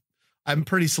 I'm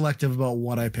pretty selective about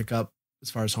what I pick up as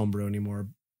far as homebrew anymore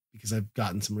because I've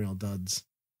gotten some real duds.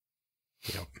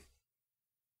 Yep.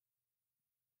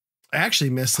 I actually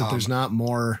miss that there's not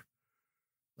more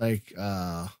like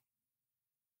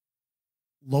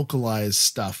localized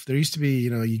stuff. There used to be,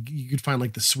 you could find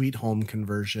like the Sweet Home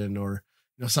conversion or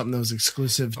something that was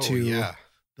exclusive to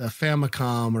the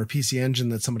Famicom or PC Engine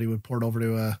that somebody would port over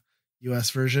to a US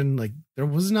version. Like there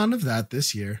was none of that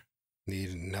this year.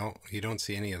 No, you don't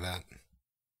see any of that.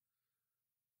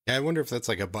 Yeah, I wonder if that's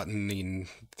like they're buttoning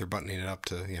it up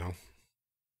to,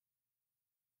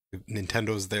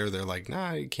 Nintendo's there. They're like,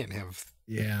 nah, you can't have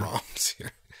ROMs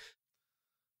here.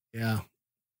 Yeah.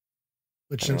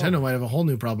 Which Nintendo might have a whole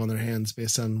new problem on their hands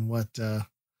based on what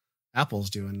Apple's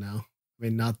doing now. I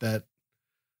mean, not that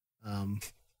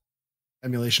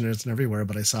emulation isn't everywhere,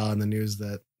 but I saw in the news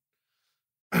that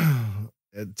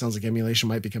it sounds like emulation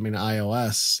might be coming to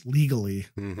iOS legally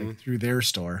like, through their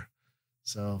store.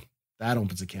 So that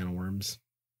opens a can of worms.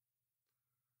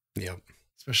 Yep.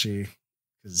 Especially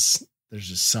because there's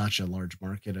just such a large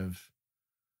market of,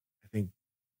 I think,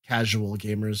 casual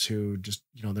gamers who just,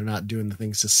 they're not doing the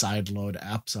things to sideload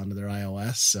apps onto their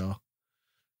iOS. So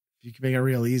you can make it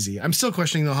real easy. I'm still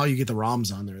questioning though how you get the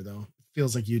ROMs on there though. It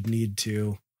feels like you'd need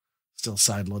to still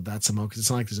sideload that somehow because it's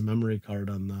not like there's a memory card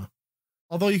on the.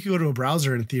 Although you could go to a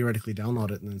browser and theoretically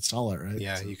download it and install it, right?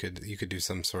 Yeah, so. You could do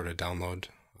some sort of download.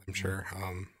 I'm sure.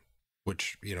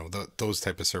 Which those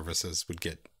type of services would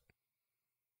get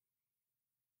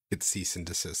cease and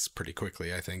desist pretty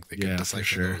quickly. I think they could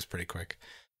decipher those pretty quick.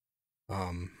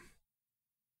 But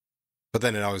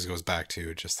then it always goes back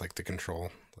to just like the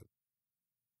control.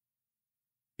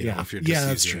 If you're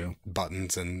just using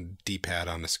buttons and D-pad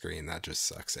on the screen, that just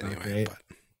sucks anyway. But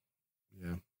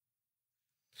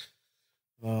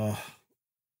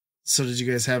so did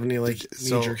you guys have any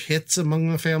major hits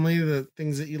among the family? The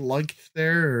things that you liked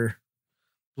there, or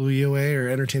blew you away, or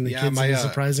entertained the kids in a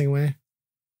surprising way?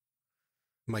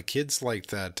 My kids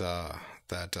liked that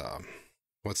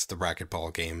what's the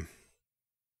racquetball game?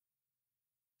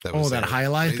 That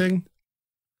highlight thing?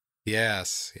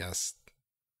 Yes.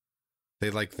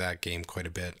 They liked that game quite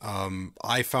a bit.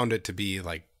 I found it to be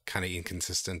like kind of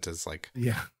inconsistent as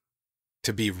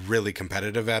to be really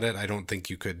competitive at it. I don't think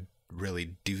you could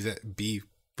really be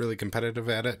really competitive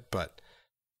at it, but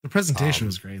the presentation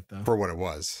was great though. For what it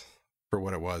was,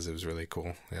 it was really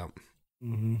cool. Yeah.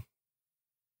 Mm-hmm.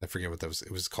 I forget what that was.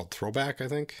 It was called Throwback, I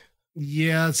think.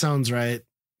 Yeah, it sounds right.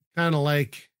 Kind of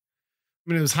like,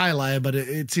 it was highlight, but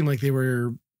it seemed like they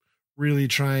were really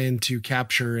trying to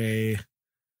capture a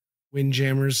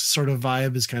Windjammers sort of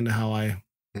vibe is kind of how I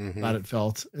thought it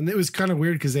felt. And it was kind of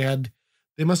weird because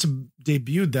they must have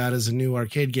debuted that as a new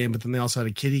arcade game, but then they also had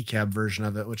a kiddie cab version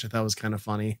of it, which I thought was kind of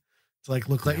funny. To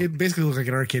it basically looked like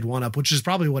an arcade 1-up, which is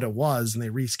probably what it was, and they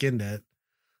reskinned it.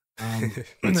 And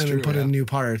then put in new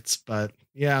parts. But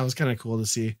yeah, it was kind of cool to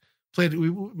see.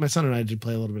 My son and I did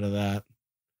play a little bit of that.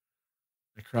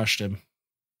 I crushed him.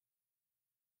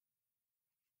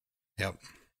 Yep.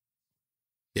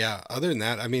 Yeah. Other than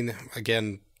that, I mean,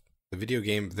 again, the video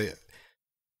game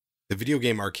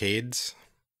arcades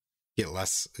get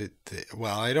less.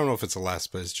 I don't know if it's a less,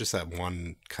 but it's just that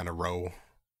one kind of row.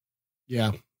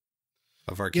 Yeah.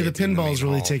 Of arcades. Yeah, the pinball's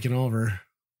really taken over.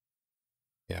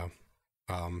 Yeah.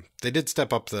 They did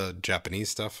step up the Japanese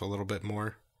stuff a little bit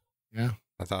more. Yeah.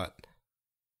 I thought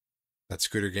that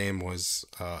scooter game was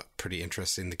pretty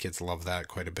interesting. The kids love that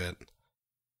quite a bit.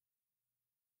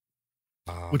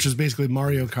 Which is basically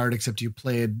Mario Kart, except you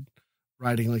played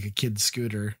riding like a kid's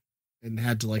scooter and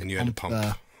had to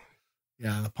pump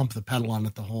the pedal on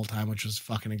it the whole time, which was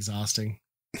fucking exhausting.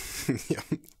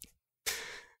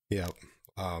 Yeah.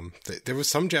 There was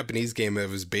some Japanese game that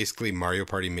was basically Mario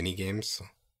Party mini games.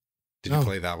 Did you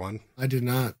play that one? I did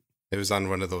not. It was on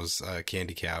one of those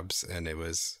candy cabs, and it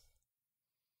was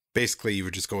basically you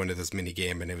would just go into this mini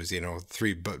game, and it was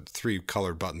three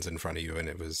colored buttons in front of you, and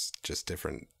it was just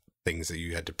different things that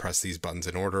you had to press these buttons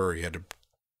in order, or you had to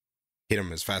hit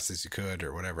them as fast as you could,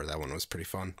 or whatever. That one was pretty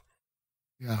fun.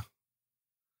 Yeah.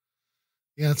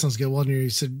 Yeah, that sounds good. Well, you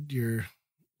said your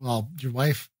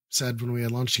wife said when we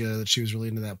had lunch together that she was really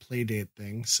into that play date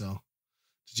thing. So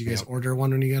did you guys order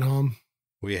one when you get home?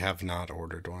 We have not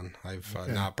ordered one. I've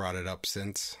not brought it up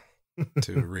since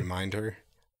to remind her,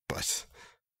 but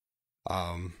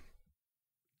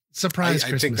surprise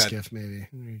Christmas gift maybe.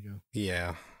 There you go.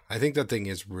 Yeah. I think that thing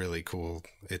is really cool.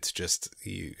 It's just,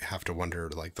 you have to wonder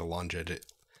like the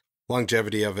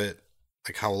longevity of it.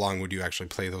 like how long would you actually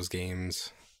play those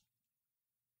games?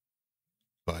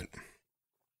 But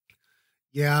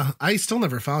yeah, I still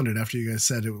never found it after you guys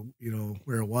said it,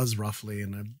 where it was roughly.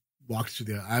 And I walked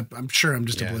through I'm sure I'm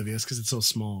just oblivious because it's so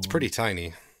small. It's pretty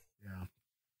tiny. Yeah.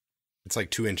 It's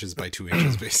like 2 inches by 2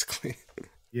 inches, basically.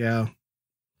 Yeah.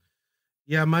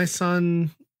 Yeah. My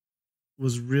son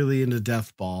was really into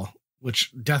Death Ball,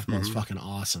 which Death Ball is fucking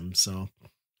awesome. So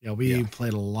yeah, we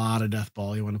played a lot of Death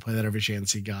Ball. He wanted to play that every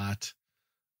chance he got.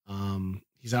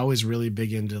 He's always really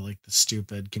big into like the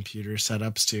stupid computer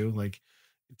setups too. Like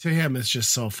to him, it's just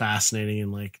so fascinating.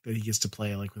 And like that he gets to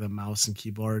play like with a mouse and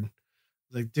keyboard.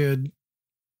 Like, dude,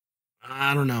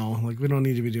 I don't know. Like we don't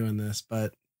need to be doing this,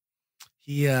 but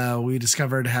we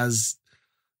discovered has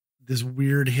this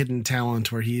weird hidden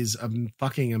talent where he's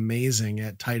fucking amazing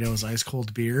at Taito's Ice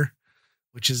Cold Beer,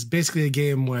 which is basically a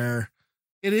game where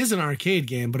it is an arcade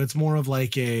game, but it's more of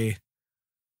like a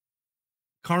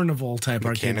carnival type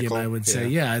arcade game, I would say.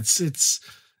 Yeah, it's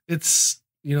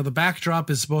the backdrop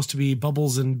is supposed to be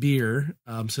bubbles and beer.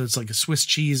 So it's like a Swiss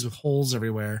cheese with holes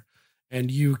everywhere.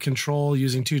 And you control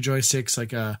using 2 joysticks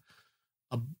like a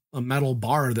metal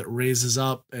bar that raises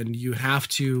up, and you have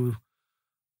to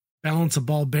balance a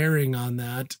ball bearing on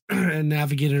that and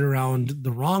navigate it around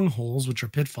the wrong holes, which are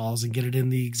pitfalls, and get it in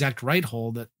the exact right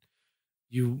hole that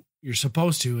you're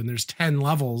supposed to. And there's 10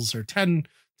 levels or 10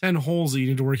 holes that you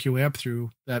need to work your way up through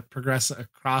that progress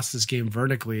across this game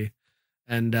vertically.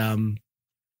 And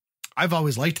I've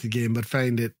always liked the game, but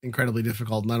find it incredibly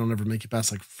difficult, and I don't ever make it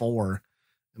past like 4.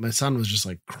 And my son was just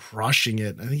like crushing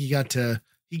it. I think he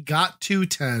got to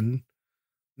 10,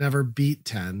 never beat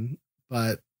 10,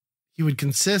 but he would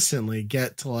consistently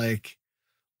get to like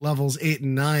levels 8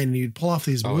 and 9, and he'd pull off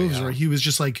these moves where he was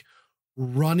just like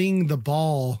running the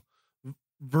ball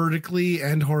vertically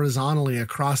and horizontally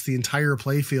across the entire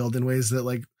playfield in ways that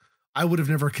like I would have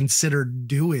never considered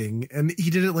doing. And he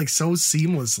did it like so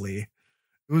seamlessly.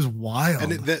 It was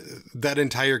wild. And that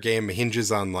entire game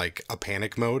hinges on like a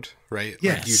panic mode, right?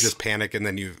 Yes. Like you just panic and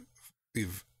then you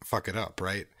fuck it up,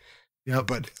 right? Yeah.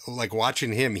 But like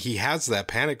watching him, he has that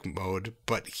panic mode,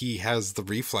 but he has the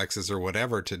reflexes or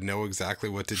whatever to know exactly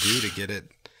what to do to get it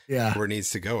where it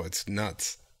needs to go. It's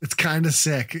nuts. It's kind of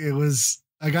sick.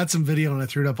 I got some video and I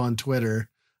threw it up on Twitter.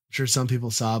 I'm sure some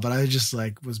people saw, but I just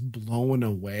like was blown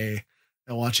away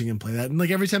at watching him play that. And like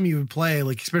every time he would play,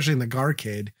 like especially in the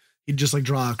Garcade, he'd just like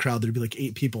draw a crowd. There'd be like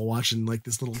 8 people watching like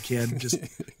this little kid just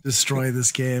destroy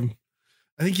this game.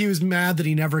 I think he was mad that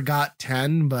he never got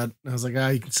 10, but I was like,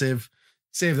 you can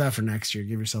save that for next year.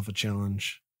 Give yourself a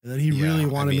challenge. And then he really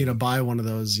wanted me to buy one of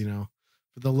those,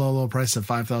 for the low price of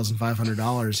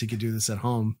 $5,500. He could do this at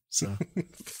home. So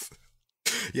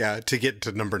yeah, to get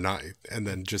to number 9 and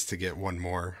then just to get one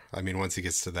more. I mean, once he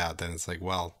gets to that, then it's like,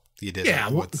 well, you did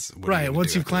it. What right.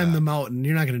 Once you've climbed the mountain,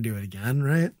 you're not going to do it again.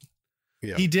 Right.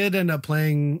 Yeah. He did end up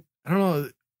playing. I don't know.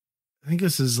 I think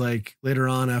this is like later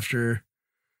on after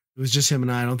it was just him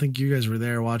and I don't think you guys were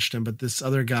there, watched him, but this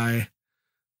other guy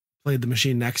played the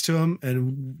machine next to him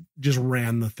and just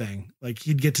ran the thing. Like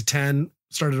he'd get to 10,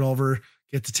 start it over,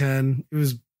 get to 10. It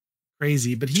was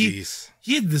crazy, but he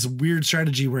had this weird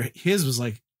strategy where his was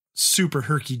like super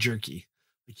herky jerky.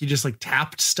 Like he just like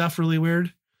tapped stuff really weird.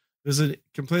 It was a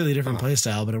completely different play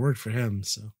style, but it worked for him.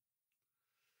 So,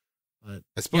 but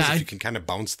I suppose if you can kind of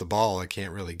bounce the ball, it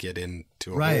can't really get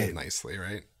into a hole nicely,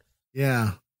 right?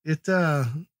 Yeah, it's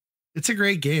a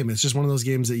great game. It's just one of those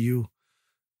games that you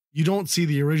don't see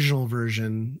the original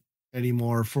version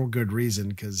anymore for good reason,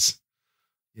 because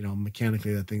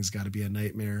mechanically that thing's got to be a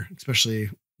nightmare, especially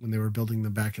when they were building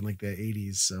them back in like the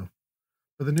 80s. So,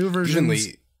 but the new versions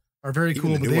are very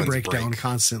cool, but they break down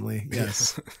constantly.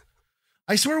 Yes.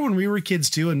 I swear when we were kids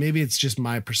too, and maybe it's just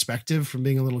my perspective from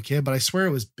being a little kid, but I swear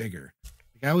it was bigger.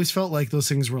 Like I always felt like those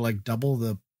things were like I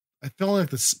felt like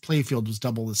the play field was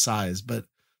double the size, but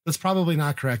that's probably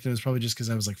not correct. It was probably just because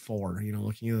I was like 4,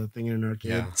 looking at the thing in an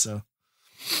arcade. Yeah. So,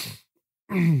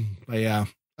 but yeah,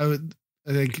 I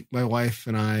think my wife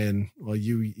and I, and well,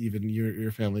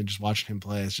 your family just watching him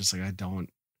play. It's just like, I don't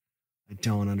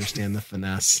understand the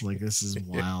finesse. Like this is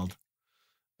wild.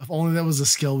 If only that was a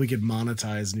skill we could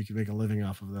monetize and you could make a living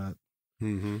off of that.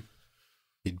 Mm-hmm.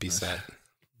 He'd be set.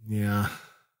 Yeah.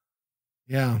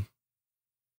 Yeah.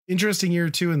 Interesting year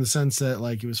too, in the sense that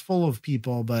like it was full of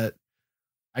people, but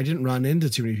I didn't run into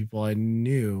too many people I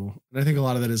knew. And I think a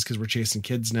lot of that is because we're chasing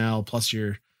kids now. Plus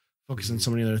you're focused on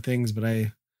so many other things, but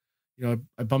I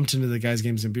bumped into the Guys,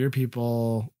 Games and Beer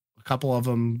people, a couple of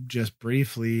them just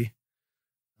briefly.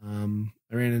 I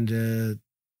ran into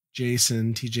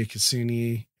Jason, TJ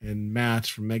Kasuni, and Matt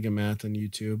from Mega Matt on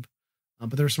YouTube.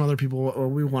 But there were some other people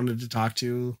we wanted to talk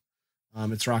to.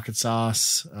 It's Rocket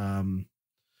Sauce. A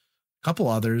couple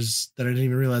others that I didn't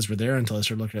even realize were there until I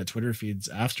started looking at Twitter feeds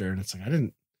after, and it's like I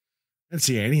didn't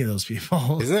see any of those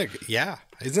people. Isn't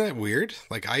that weird?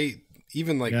 Like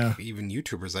even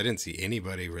YouTubers, I didn't see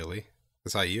anybody really. I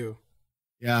saw you.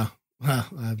 Yeah. Well,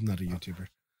 I'm not a YouTuber.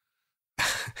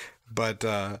 But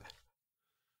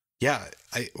yeah,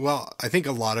 I think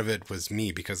a lot of it was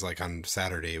me because like on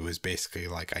Saturday it was basically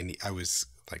like I was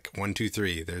like 1, 2,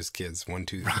 3. There's kids 1,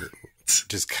 2, 3,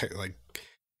 just like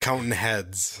counting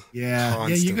heads. Yeah,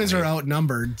 constantly. yeah. You guys are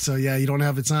outnumbered, so yeah, you don't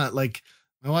have. It's not like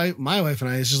my wife and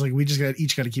I. It's just like we just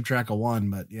each got to keep track of one.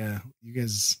 But yeah, you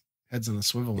guys heads on a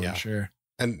swivel. Yeah. I'm sure.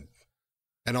 And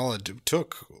all it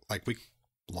took, like we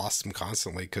lost them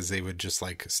constantly because they would just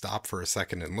like stop for a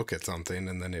second and look at something,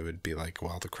 and then it would be like,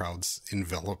 well, the crowds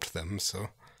enveloped them. So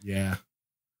yeah.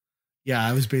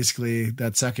 I was basically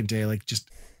that second day, like just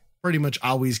pretty much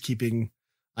always keeping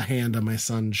a hand on my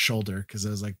son's shoulder because I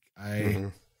was like,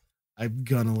 I'm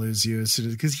gonna lose you as soon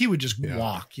as, because he would just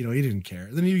walk, he didn't care.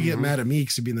 Then he would get mad at me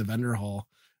because he'd be in the vendor hall.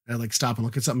 I'd like stop and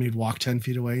look at something. He'd walk 10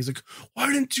 feet away. He's like,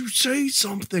 why didn't you say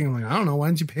something? I'm like, I don't know. Why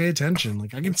didn't you pay attention?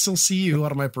 Like, I can still see you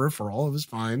out of my peripheral. It was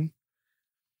fine.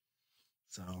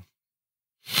 So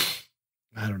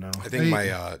I don't know. I think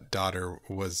my daughter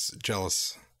was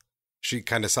jealous. She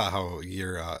kind of saw how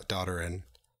your daughter and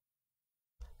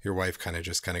your wife kind of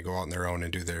go out on their own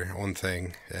and do their own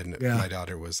thing. And my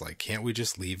daughter was like, can't we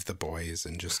just leave the boys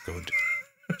and just go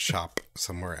shop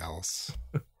somewhere else?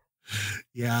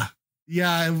 Yeah.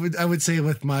 I would say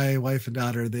with my wife and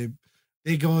daughter,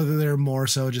 they go there more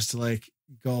so just to like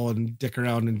go and dick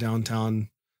around in downtown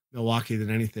Milwaukee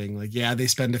than anything. Like, yeah, they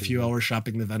spend a few hours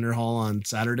shopping the vendor hall on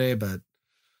Saturday, but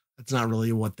that's not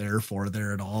really what they're for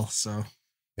there at all. So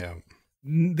yeah,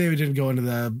 they didn't go into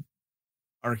the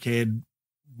arcade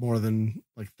more than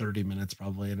like 30 minutes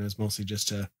probably, and it was mostly just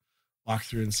to walk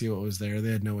through and see what was there.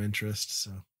 They had no interest,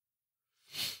 so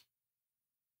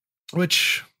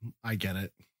which I get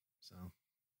it, so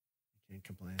can't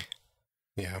complain.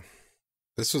 Yeah,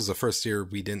 this was the first year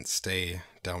we didn't stay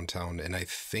downtown, and I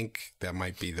think that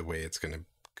might be the way it's gonna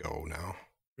go now.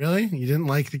 Really? You didn't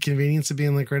like the convenience of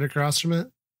being like right across from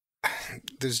it?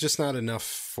 There's just not enough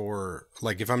for,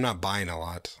 like, if I'm not buying a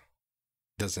lot,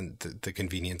 the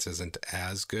convenience isn't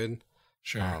as good.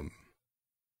 Sure. And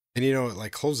it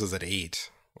like closes at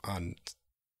 8 on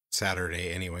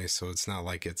Saturday anyway, so it's not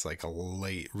like it's like a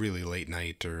really late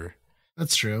night or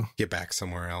that's true. Get back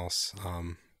somewhere else.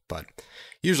 But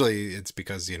usually it's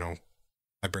because,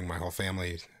 I bring my whole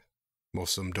family.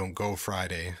 Most of them don't go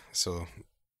Friday, so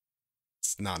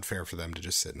it's not fair for them to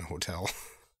just sit in a hotel.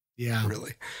 Yeah.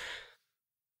 Really.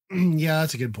 Yeah,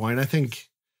 that's a good point. I think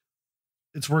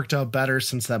it's worked out better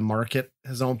since that market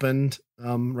has opened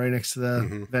right next to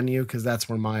the venue, because that's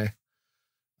where my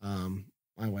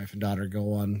my wife and daughter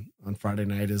go on Friday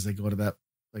night, as they go to that,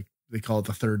 like they call it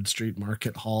the 3rd Street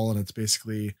Market Hall, and it's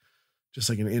basically just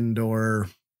like an indoor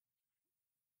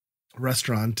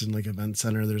restaurant and like event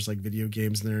center. There's like video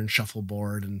games in there and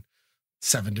shuffleboard and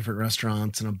 7 different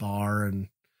restaurants and a bar, and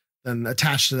then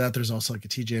attached to that there's also like a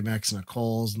TJ Maxx and a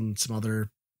Kohl's and some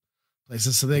other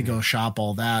places, so they go shop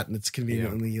all that, and it's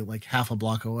conveniently like half a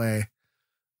block away.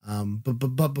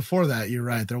 But before that, you're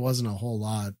right, there wasn't a whole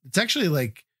lot. It's actually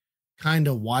like kind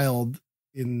of wild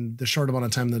in the short amount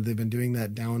of time that they've been doing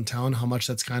that downtown, how much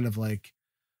that's kind of like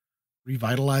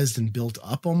revitalized and built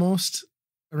up almost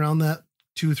around that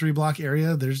 2-3 block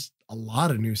area. There's a lot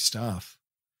of new stuff.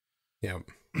 Yeah.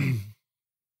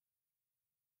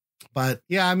 But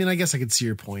yeah, I mean, I guess I could see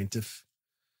your point. If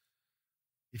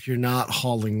you're not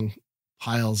hauling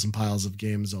piles and piles of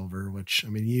games over, which, I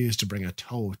mean, you used to bring a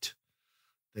tote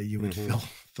that you would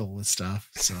fill with stuff.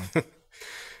 So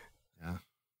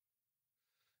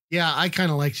yeah, I kind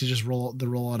of like to just roll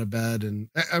out of bed, and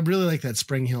I really like that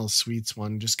Spring Hill Suites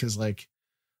one, just because like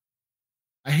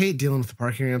I hate dealing with the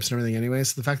parking ramps and everything anyway.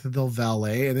 So the fact that they'll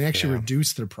valet, and they actually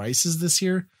reduced their prices this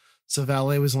year. So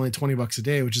valet was only $20 a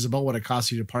day, which is about what it costs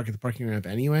you to park at the parking ramp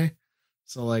anyway.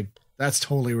 So like, that's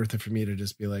totally worth it for me to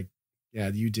just be like, yeah,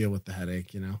 you deal with the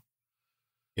headache,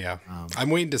 Yeah. I'm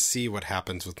waiting to see what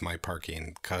happens with my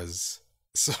parking, because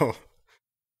so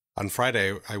on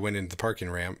Friday I went into the parking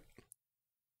ramp,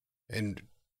 and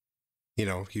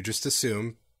you just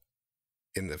assume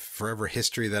in the forever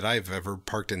history that I've ever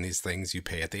parked in these things, you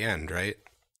pay at the end, right?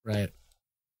 Right.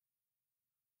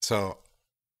 So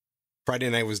Friday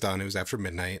night was done. It was after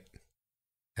midnight,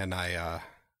 and I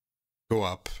go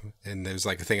up, and there's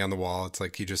like a thing on the wall. It's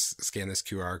like you just scan this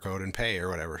QR code and pay or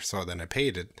whatever. So then I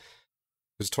paid it. It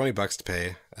was $20 to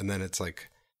pay, and then it's like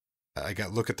I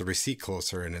look at the receipt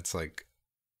closer, and it's like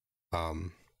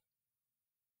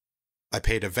I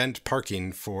paid event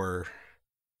parking for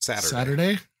Saturday.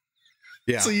 Saturday?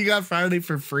 Yeah. So you got Friday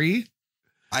for free?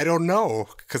 I don't know,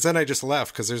 because then I just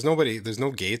left, because there's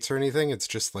no gates or anything. It's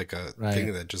just like a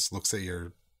thing that just looks at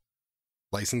your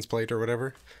license plate or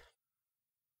whatever.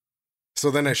 So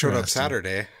then I showed up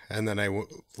Saturday, and then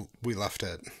we left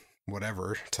at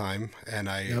whatever time, and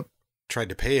I tried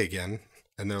to pay again,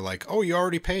 and they're like, "Oh, you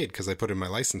already paid," because I put in my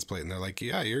license plate, and they're like,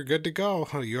 "Yeah, you're good to go.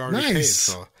 You already paid."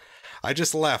 So I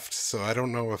just left. So I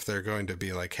don't know if they're going to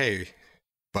be like, "Hey,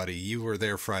 buddy, you were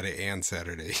there Friday and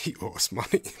Saturday. You owe us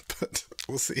money," but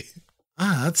we'll see.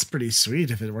 That's pretty sweet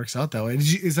if it works out that way.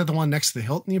 Is that the one next to the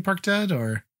Hilton you parked at,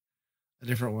 or a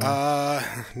different one?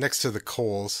 Next to the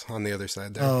Kohl's on the other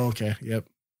side there. Oh, okay. Yep.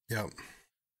 Yeah,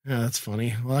 that's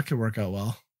funny. Well, that could work out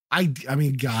well. I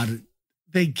mean, God,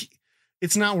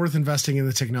 it's not worth investing in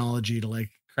the technology to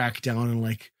like crack down and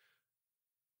like,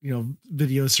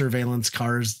 video surveillance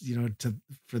cars,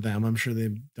 for them. I'm sure they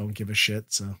don't give a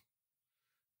shit. So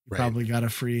you probably got a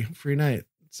free night.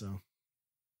 So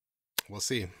we'll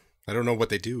see. I don't know what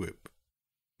they do.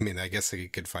 I mean, I guess they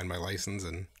could find my license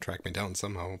and track me down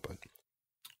somehow, but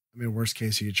I mean, worst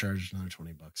case, you could charge another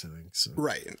 $20, I think. So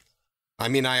right. I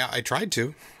mean, I tried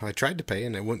to pay,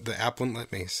 and the app wouldn't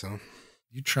let me. So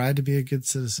you tried to be a good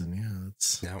citizen. Yeah,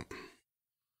 that's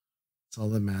all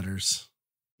that matters.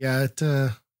 Yeah, it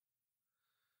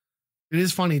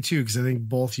is funny too, because I think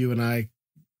both you and I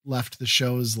left the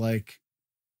shows like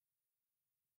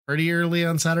pretty early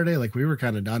on Saturday. Like we were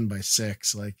kind of done by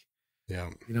 6. Like,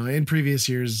 in previous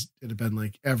years, it'd have been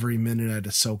like every minute I had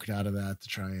to soak out of that to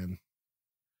try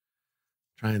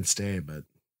and stay, but.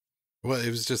 Well,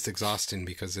 it was just exhausting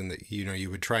because you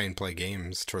would try and play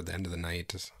games toward the end of the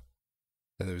night,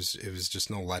 and it was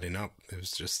just no letting up. It was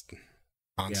just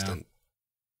constant.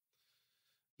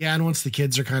 Yeah, and once the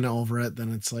kids are kind of over it,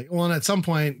 then it's like, well, and at some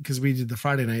point, because we did the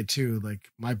Friday night too, like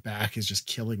my back is just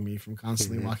killing me from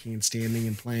constantly walking and standing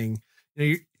and playing.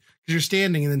 Because you're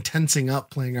standing and then tensing up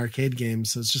playing arcade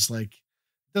games, so it's just like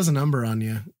it does a number on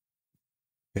you.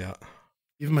 Yeah.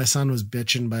 Even my son was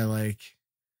bitching by like,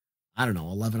 I don't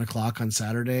know, 11 o'clock on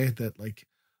Saturday that like,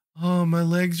 oh, my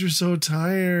legs are so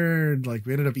tired. Like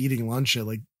we ended up eating lunch at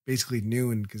like basically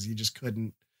noon because he just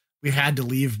couldn't. We had to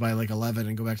leave by like 11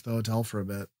 and go back to the hotel for a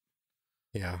bit.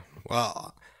 Yeah.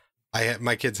 Well,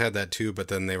 my kids had that too, but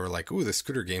then they were like, ooh, the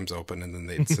scooter game's open. And then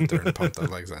they'd sit there and pump their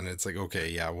legs on. It's like, okay,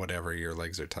 yeah, whatever. Your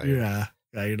legs are tired. Yeah.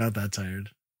 Yeah. You're not that tired.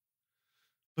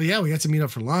 But yeah, we got to meet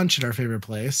up for lunch at our favorite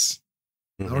place.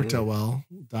 That worked out well.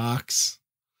 Doc's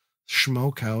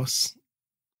Smokehouse,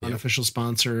 unofficial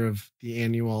sponsor of the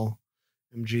annual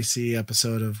MGC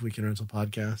episode of Weekend Rental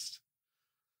Podcast.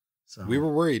 So we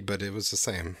were worried, but it was the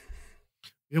same.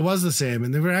 It was the same.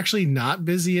 And they were actually not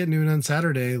busy at noon on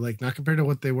Saturday, like not compared to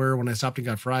what they were when I stopped and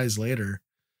got fries later.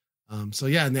 So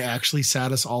yeah, and they actually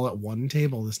sat us all at one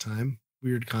table this time.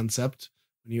 Weird concept.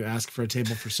 When you ask for a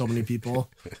table for so many people,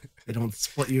 they don't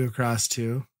split you across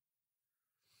 2.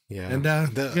 Yeah. And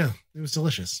it was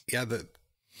delicious. Yeah,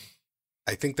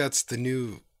 I think that's the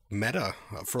new meta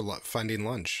for finding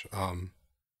lunch.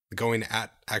 Going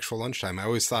at actual lunchtime. I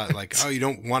always thought like, oh, you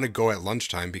don't want to go at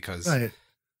lunchtime because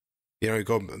you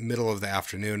go middle of the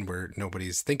afternoon where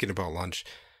nobody's thinking about lunch.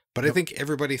 But I think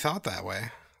everybody thought that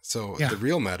way. So the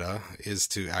real meta is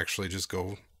to actually just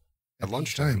go at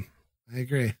lunchtime. I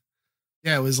agree.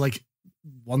 Yeah, it was like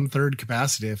 1/3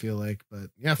 capacity, I feel like. But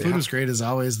yeah, food was great as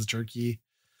always. The turkey.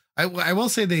 I will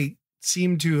say they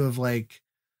seem to have like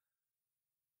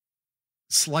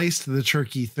sliced the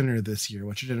turkey thinner this year,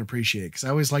 which I didn't appreciate because I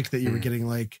always liked that you were getting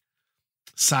like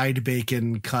side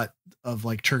bacon cut of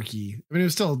like turkey. I mean, it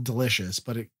was still delicious,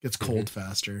 but it gets cold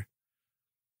faster.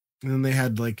 And then they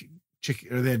had like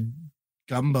they had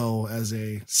gumbo as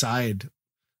a side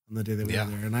on the day they were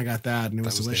there, and I got that, and it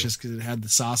was delicious because it had the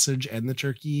sausage and the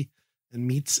turkey and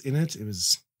meats in it. It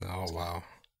was wow.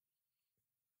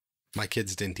 My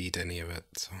kids didn't eat any of it,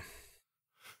 so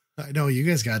I know you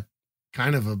guys got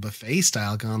kind of a buffet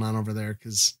style going on over there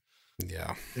because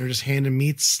they're just handing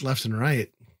meats left and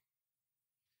right.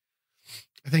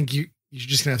 I think you're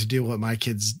just gonna have to do what my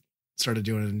kids started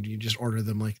doing, and you just order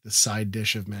them like the side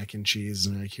dish of mac and cheese,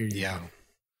 and like here you go.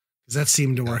 Because that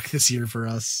seemed to work this year for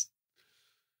us.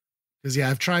 Because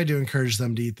I've tried to encourage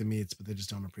them to eat the meats, but they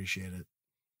just don't appreciate it,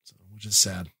 so which is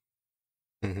sad.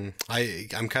 Mm-hmm.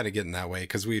 I'm kind of getting that way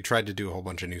because we tried to do a whole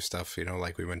bunch of new stuff.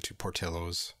 Like we went to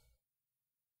Portillo's.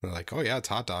 They're like, oh yeah, it's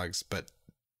hot dogs, but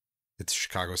it's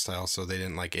Chicago style, so they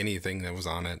didn't like anything that was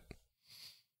on it.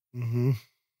 Mm-hmm.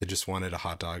 They just wanted a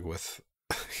hot dog with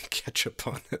ketchup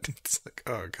on it. It's like,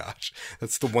 oh gosh,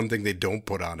 that's the one thing they don't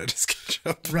put on it is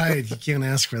ketchup. Right. You can't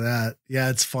ask for that. Yeah.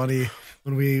 It's funny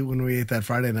when we ate that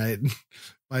Friday night,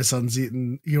 my son's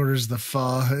he orders the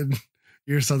pho, and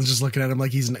your son's just looking at him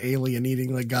like he's an alien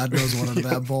eating like God knows what out of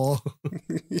that bowl.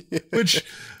 Which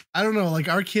I don't know. Like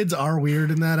our kids are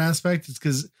weird in that aspect. It's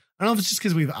because I don't know if it's just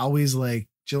because we've always like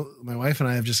Jill, my wife and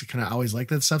I have just kind of always liked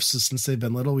that stuff. So since they've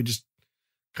been little, we just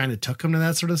kind of took them to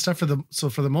that sort of stuff for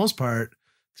the most part,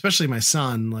 especially my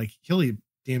son, like he'll eat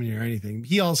damn near anything.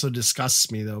 He also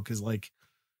disgusts me though, because like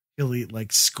he'll eat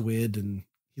like squid and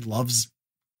he loves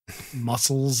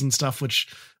mussels and stuff,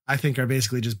 which I think are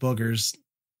basically just boogers.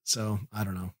 So I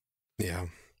don't know. Yeah.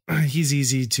 He's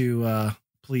easy to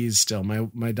please still.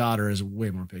 My daughter is way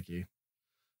more picky.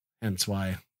 Hence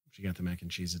why she got the mac and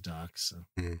cheese at Doc's. So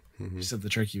she said the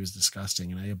turkey was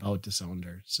disgusting and I about disowned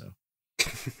her. So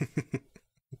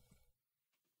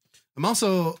I'm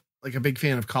also like a big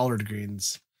fan of collard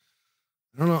greens.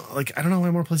 I don't know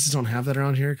why more places don't have that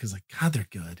around here. Cause like, God, they're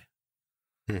good.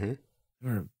 They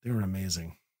were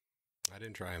amazing. I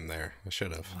didn't try them there. I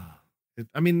should have.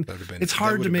 It's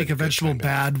hard to make a vegetable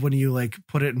bad when you like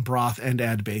put it in broth and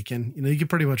add bacon. You know, you could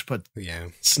pretty much put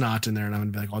snot in there and I'm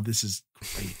gonna be like, oh, this is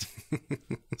great.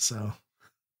 So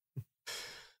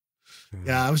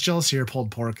yeah, I was jealous of your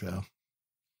pulled pork though.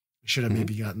 We should have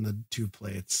maybe gotten the 2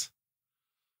 plates.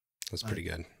 That's pretty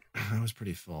good. I was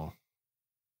pretty full.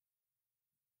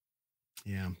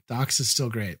 Yeah, Doc's is still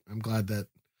great. I'm glad that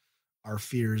our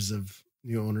fears of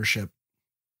new ownership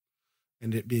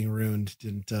and it being ruined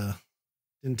didn't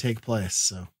take place.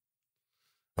 So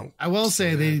I will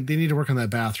say they need to work on that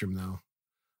bathroom though.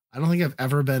 I don't think I've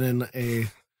ever been in a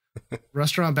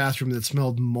restaurant bathroom that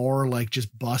smelled more like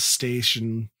just bus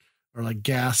station or like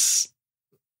gas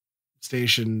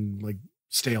station, like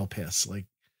stale piss. Like,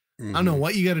 I don't know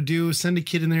what you got to do. Send a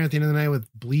kid in there at the end of the night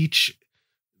with bleach.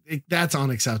 That's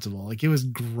unacceptable. Like it was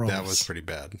gross. That was pretty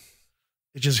bad.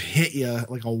 It just hit you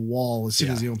like a wall as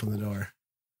soon as you open the door.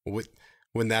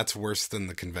 When that's worse than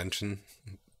the convention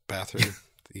bathroom,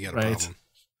 you got a problem.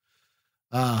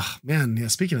 Man, yeah.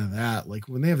 Speaking of that, like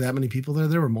when they have that many people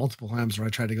there were multiple times where I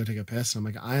tried to go take a piss. And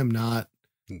I'm like, I am not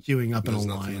queuing up in a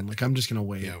line. Like I'm just going to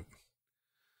wait. Yep.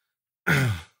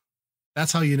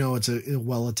 That's how you know it's a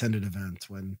well-attended event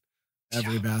when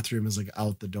every bathroom is like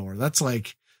out the door. That's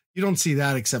like, you don't see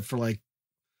that except for like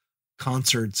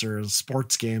concerts or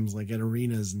sports games, like at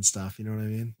arenas and stuff. You know what I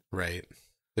mean? Right.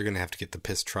 They're going to have to get the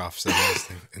piss troughs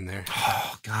in there.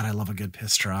 Oh God, I love a good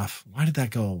piss trough. Why did that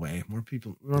go away? More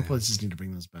places need to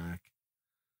bring those back.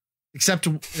 Except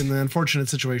in the unfortunate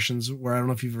situations where I don't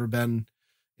know if you've ever been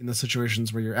in the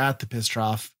situations where you're at the piss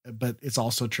trough, but it's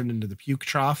also turned into the puke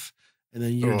trough. And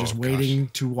then you're just waiting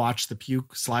to watch the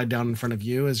puke slide down in front of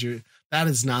you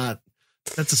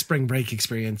that's a spring break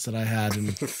experience that I had.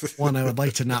 And one I would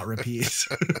like to not repeat.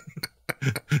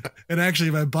 And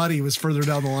actually my buddy was further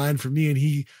down the line from me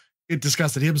and it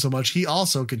disgusted him so much. He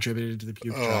also contributed to the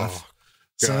puke trough.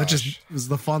 So it just was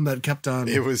the fun that kept on.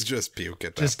 It was just puke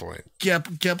at that point.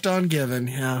 Kept on giving.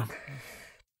 Yeah.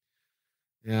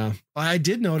 Yeah. I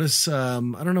did notice, I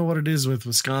don't know what it is with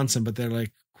Wisconsin, but they're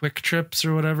like Quick Trips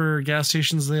or whatever gas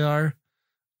stations they are.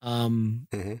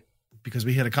 Because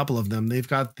we had a couple of them. They've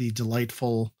got the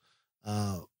delightful,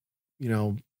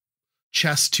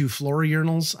 chest to floor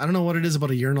urinals. I don't know what it is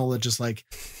about a urinal that just like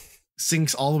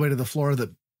sinks all the way to the floor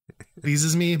that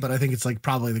pleases me, but I think it's like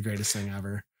probably the greatest thing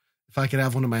ever. If I could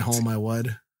have one in my home, I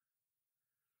would.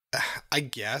 I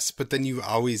guess, but then you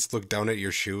always look down at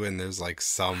your shoe and there's like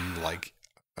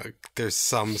there's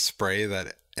some spray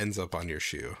that ends up on your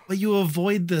shoe. But you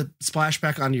avoid the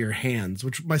splashback onto your hands,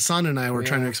 which my son and I were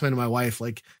trying to explain to my wife,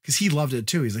 like, because he loved it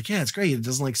too. He's like, yeah, it's great. It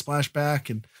doesn't like splash back.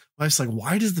 And my wife's like,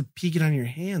 why does the pee get on your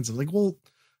hands? I'm like, well,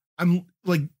 I'm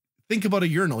like, think about a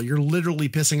urinal. You're literally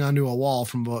pissing onto a wall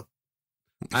from about,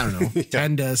 I don't know,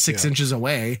 10 to 6 inches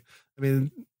away. I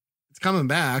mean, it's coming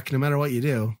back no matter what you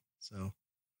do. So,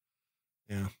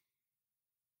 yeah.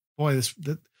 Boy, this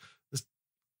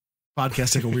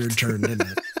podcast took a weird turn,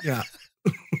 didn't it? Yeah.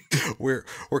 We're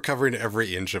covering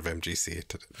every inch of MGC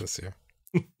this year.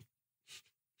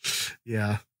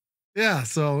 Yeah.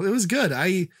 So it was good.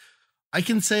 I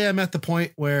can say I'm at the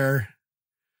point where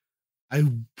I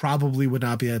probably would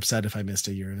not be upset if I missed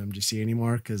a year of MGC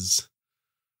anymore, because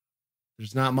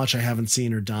there's not much I haven't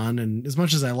seen or done. And as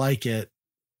much as I like it,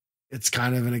 it's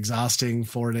kind of an exhausting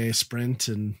 4-day sprint.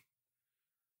 And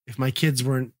if my kids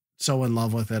weren't so in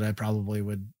love with it, I probably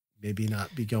would maybe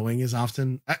not be going as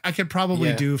often. I could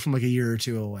probably do from like a year or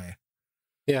two away.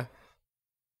 Yeah.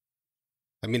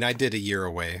 I mean, I did a year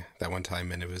away that one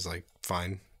time and it was like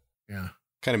fine. Yeah.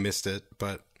 Kind of missed it,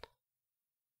 but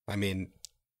I mean,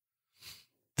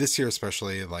 this year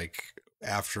especially, like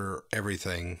after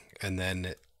everything, and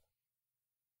then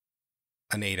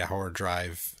an 8-hour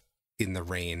drive in the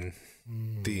rain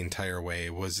the entire way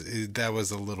was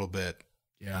a little bit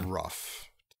rough.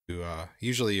 To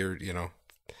usually the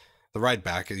ride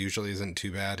back usually isn't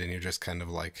too bad, and you're just kind of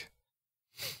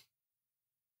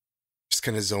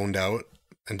zoned out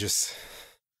and just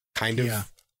kind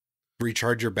of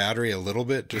recharge your battery a little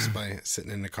bit just by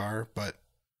sitting in the car. But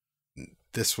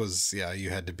this was, you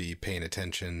had to be paying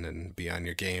attention and be on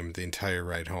your game the entire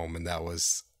ride home, and that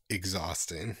was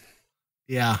exhausting.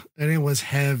 Yeah, and it was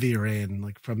heavy rain,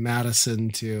 like from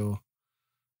Madison to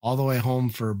all the way home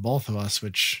for both of us,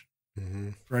 which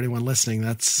for anyone listening,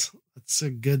 that's a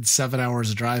good 7 hours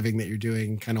of driving that you're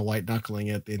doing, kind of white knuckling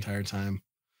it the entire time.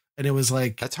 And it was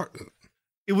like, that's hard.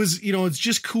 It was, it's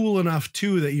just cool enough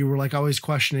too that you were like always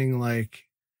questioning, like,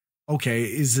 okay,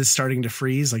 is this starting to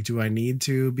freeze? Like, do I need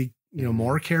to be,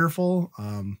 more careful?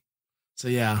 So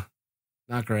yeah,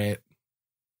 not great.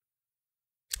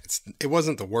 It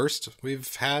wasn't the worst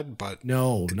we've had, but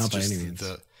no, not by any means.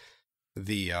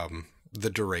 The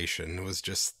duration was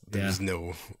just, there was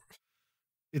no.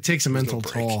 It takes a mental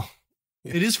toll.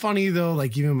 Yeah. It is funny though,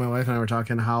 like even my wife and I were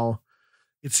talking how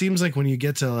it seems like when you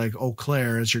get to like Eau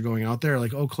Claire, as you're going out there,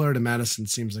 like Eau Claire to Madison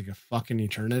seems like a fucking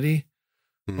eternity.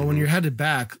 But when you're headed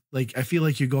back, like I feel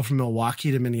like you go from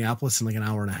Milwaukee to Minneapolis in like an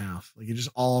hour and a half. Like it just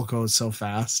all goes so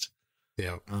fast.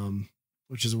 Yeah.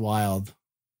 Which is wild.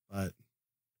 But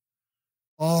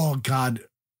oh God,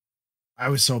 I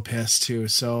was so pissed too.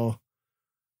 So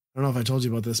I don't know if I told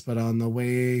you about this, but on the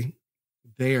way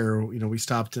there, we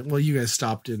stopped at, well, you guys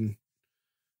stopped in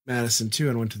Madison too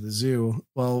and went to the zoo.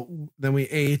 Well, then we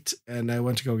ate and I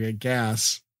went to go get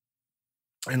gas.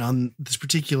 And on this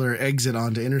particular exit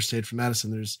onto interstate from Madison,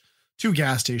 there's 2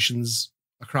 gas stations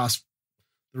across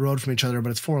the road from each other, but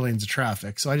it's 4 lanes of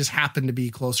traffic. So I just happened to be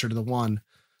closer to the one.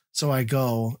 So I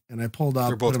go and I pulled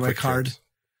up, put in my card.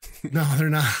 No,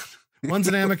 they're not. One's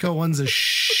an Amoco, one's a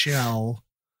Shell.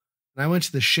 And I went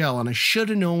to the Shell and I should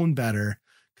have known better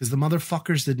because the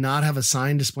motherfuckers did not have a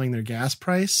sign displaying their gas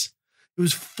price. It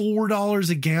was $4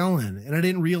 a gallon, and I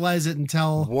didn't realize it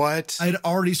until I'd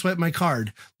already swiped my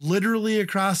card. Literally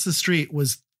across the street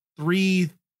was $3.49.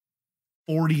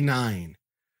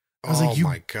 I was like,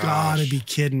 "You gotta be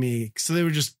kidding me!" So they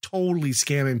were just totally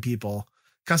scamming people.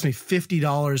 It cost me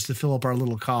 $50 to fill up our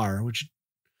little car, which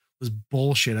was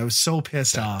bullshit. I was so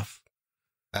pissed off.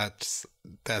 That's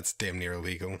damn near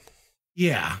illegal.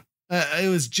 Yeah, it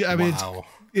was. I mean,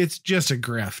 it's just a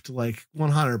grift, like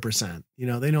 100%.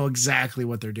 They know exactly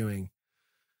what they're doing.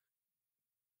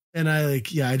 And I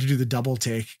had to do the double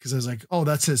take because I was like, oh,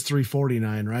 that says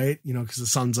 $3.49, right? Because the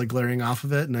sun's like glaring off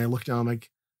of it. And I looked down, I'm like,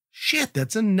 shit,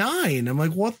 that's a 9. I'm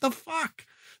like, what the fuck?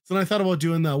 So then I thought about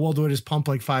doing the, well, do I just pump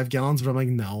like 5 gallons? But I'm like,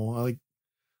 no, I'm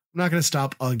not going to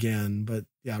stop again. But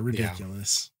yeah,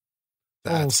 ridiculous.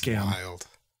 Yeah. That's scam. Wild.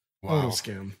 Wow. Total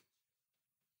scam.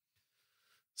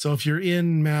 So if you're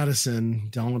in Madison,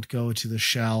 don't go to the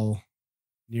Shell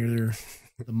near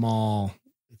the mall.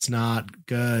 It's not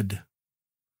good.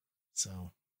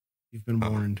 So you've been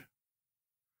warned.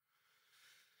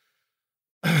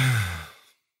 I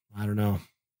don't know.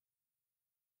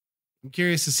 I'm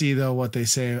curious to see though what they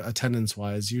say attendance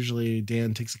wise. Usually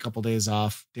Dan takes a couple days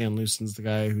off. Dan Lucens's the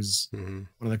guy who's one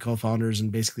of the co-founders,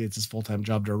 and basically it's his full-time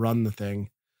job to run the thing.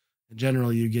 And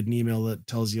generally you get an email that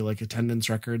tells you like attendance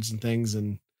records and things.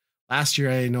 And last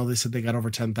year, I know they said they got over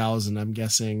 10,000. I'm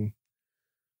guessing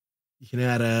you can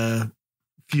add a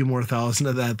few more thousand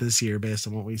of that this year based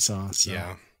on what we saw. So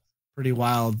yeah, pretty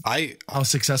wild how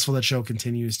successful that show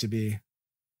continues to be.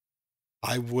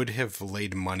 I would have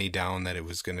laid money down that it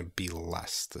was going to be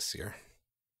less this year.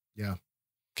 Yeah.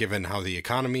 Given how the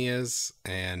economy is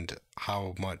and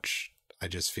how much I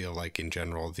just feel like in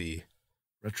general, the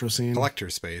retro scene, collector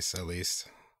space at least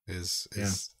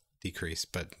is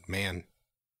decreased. But man,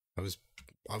 I was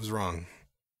wrong.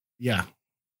 Yeah.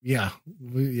 I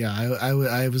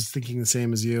was thinking the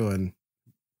same as you and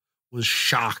was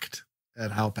shocked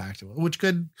at how packed it was, which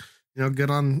good on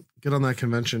that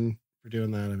convention for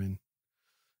doing that. I mean,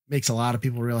 makes a lot of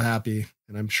people real happy.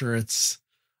 And I'm sure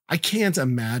I can't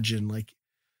imagine like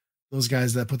those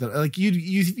guys that put that, like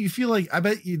you feel like, I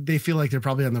bet they feel like they're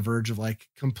probably on the verge of like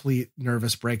complete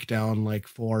nervous breakdown, like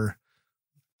for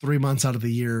 3 months out of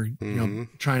the year,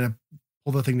 trying to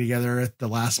pull the thing together at the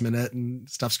last minute and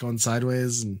stuff's going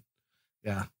sideways. And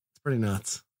yeah, it's pretty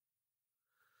nuts.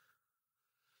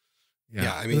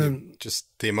 Yeah. I mean, just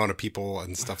the amount of people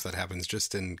and stuff that happens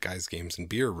just in guys' games and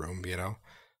beer room,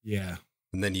 Yeah.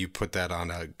 And then you put that on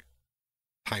a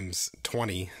times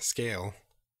 20 scale.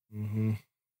 Mm-hmm.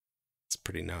 It's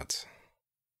pretty nuts.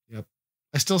 Yep.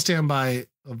 I still stand by,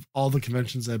 of all the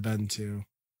conventions I've been to,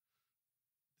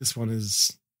 this one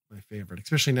is my favorite,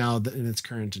 especially now in its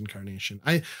current incarnation.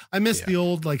 I miss the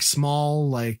old, like, small,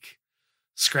 like,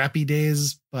 scrappy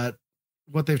days, but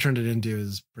what they've turned it into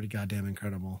is pretty goddamn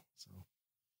incredible. So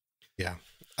yeah,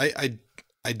 I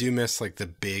do miss, like, the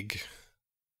big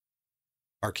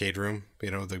arcade room,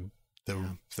 you know,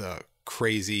 the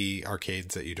crazy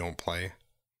arcades that you don't play,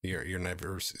 you're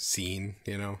never seen,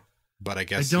 you know. But I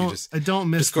guess I don't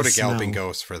miss, just go to Galloping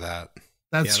Ghost for that.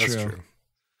 That's true.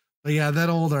 But yeah, that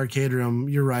old arcade room,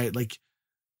 you're right. Like,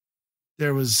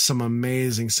 there was some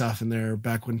amazing stuff in there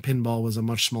back when pinball was a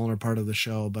much smaller part of the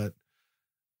show, but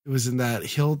it was in that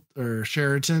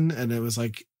Sheraton, and it was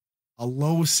like a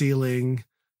low ceiling,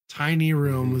 tiny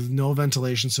room with no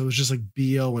ventilation. So it was just like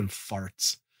BO and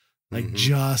farts, like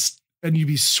and you'd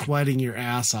be sweating your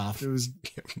ass off. It was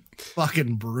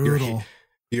fucking brutal.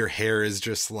 Your hair is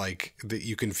just like that.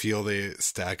 You can feel the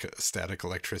static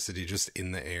electricity just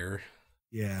in the air.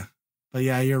 Yeah. But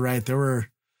yeah, you're right. There were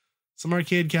some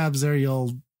arcade cabs there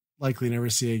you'll likely never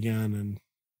see again. And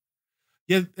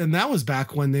yeah, and that was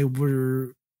back when they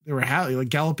were like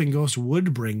Galloping Ghost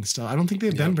would bring stuff. I don't think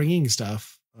they've been bringing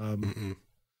stuff.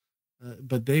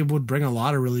 But they would bring a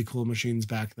lot of really cool machines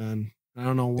back then. I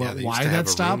don't know why that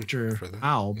stopped or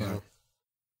how, but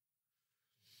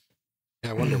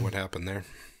I wonder what happened there.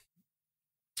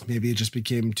 Maybe it just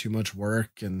became too much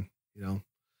work, and, you know,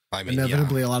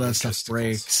 inevitably a lot of that stuff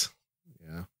breaks.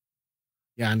 Yeah.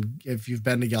 Yeah. And if you've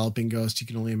been to Galloping Ghost, you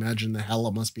can only imagine the hell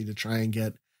it must be to try and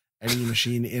get any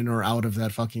machine in or out of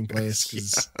that fucking place.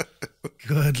 Cause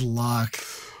good luck.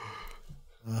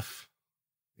 Ugh.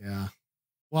 Yeah.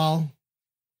 Well,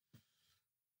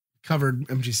 covered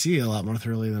MGC a lot more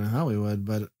thoroughly than I thought we would,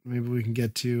 but maybe we can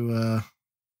get to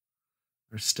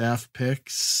our staff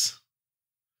picks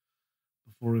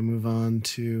before we move on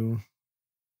to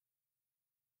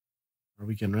our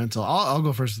weekend rental. I'll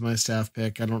go first with my staff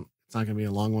pick. It's not going to be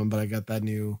a long one, but I got that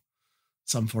new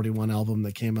Sum 41 album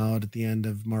that came out at the end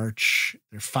of March,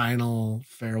 their final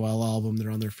farewell album.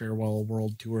 They're on their farewell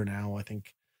world tour now. I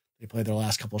think they played their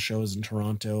last couple shows in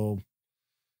Toronto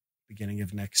beginning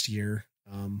of next year,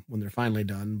 when they're finally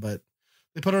done. But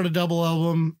they put out a double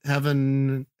album,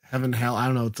 Heaven Hell. I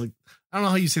don't know. It's like, I don't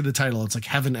know how you say the title. It's like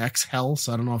Heaven X Hell.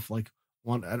 So I don't know if like I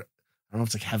don't know if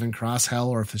it's like Heaven Cross Hell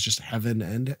or if it's just Heaven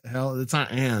and Hell. It's not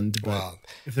but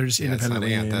if they're just independently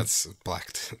named. That's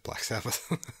Black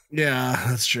Sabbath. Yeah,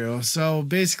 that's true. So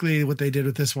basically what they did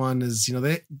with this one is, you know,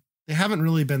 they haven't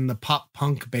really been the pop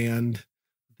punk band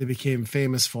they became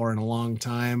famous for in a long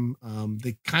time.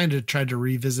 They kind of tried to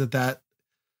revisit that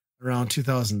around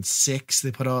 2006.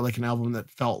 They put out like an album that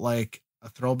felt like a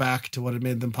throwback to what had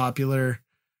made them popular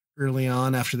early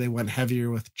on after they went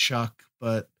heavier with Chuck,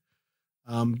 but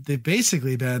they've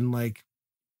basically been like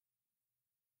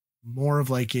more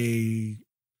of like a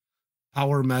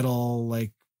power metal,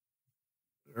 like,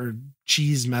 or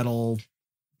cheese metal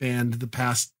band the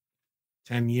past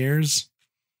 10 years.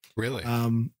 Really?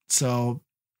 So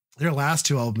their last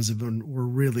two albums were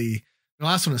really, the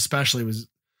last one especially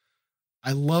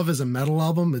I love as a metal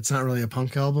album. It's not really a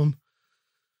punk album.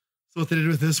 So what they did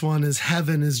with this one is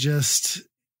Heaven is just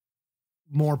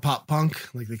more pop punk.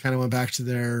 Like they kind of went back to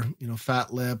their, you know,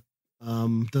 Fat Lip,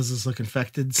 Does This Look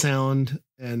Infected sound.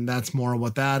 And that's more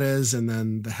what that is. And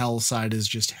then the Hell side is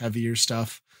just heavier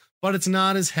stuff, but it's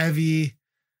not as heavy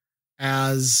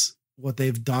as what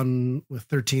they've done with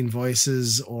 13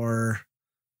 Voices or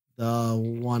the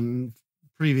one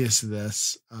previous to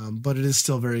this. But it is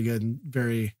still very good and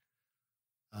very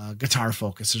guitar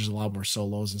focused. There's a lot more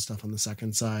solos and stuff on the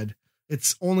second side.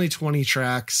 It's only 20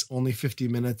 tracks, only 50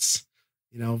 minutes,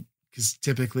 you know, because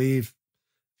typically if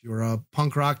you're a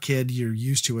punk rock kid, you're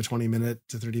used to a 20-minute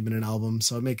to 30-minute album.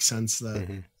 So it makes sense that,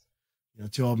 you know,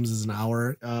 two albums is an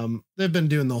hour. They've been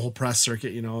doing the whole press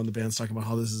circuit, you know, and the band's talking about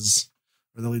how this is,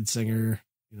 or the lead singer,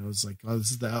 you know, it's like, oh,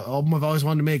 this is the album I've always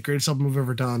wanted to make, greatest album we've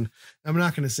ever done. I'm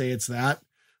not going to say it's that,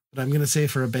 but I'm going to say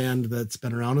for a band that's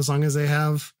been around as long as they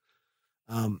have,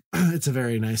 it's a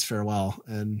very nice farewell,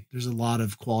 and there's a lot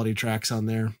of quality tracks on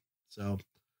there. So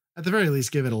at the very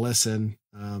least, give it a listen.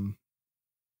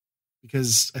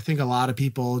 Because I think a lot of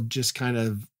people just kind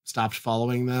of stopped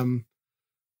following them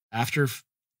after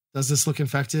Does This Look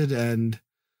Infected, and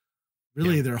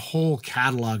really their whole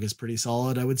catalog is pretty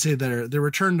solid. I would say their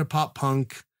return to pop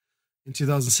punk in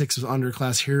 2006 with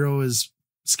Underclass Hero is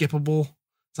skippable.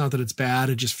 It's not that it's bad.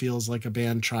 It just feels like a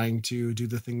band trying to do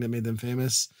the thing that made them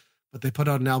famous. But they put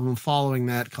out an album following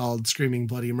that called Screaming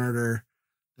Bloody Murder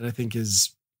that I think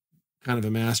is kind of a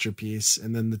masterpiece.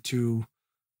 And then the two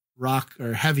rock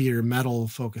or heavier metal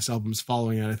focus albums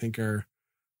following it, I think are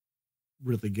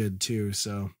really good too.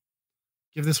 So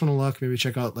give this one a look. Maybe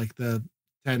check out like the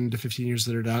 10 to 15 years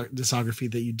of their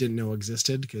discography that you didn't know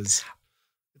existed, because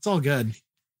it's all good.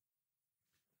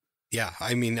 Yeah,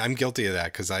 I mean, I'm guilty of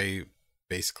that because I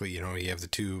basically, you have the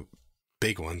two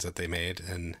big ones that they made,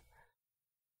 and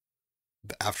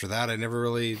after that, I never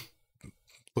really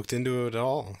looked into it at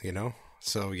all,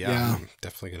 So yeah. I'm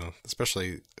definitely gonna,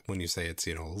 especially when you say it's,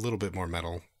 a little bit more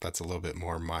metal. That's a little bit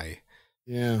more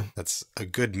that's a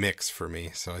good mix for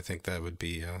me. So I think that would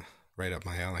be right up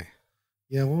my alley.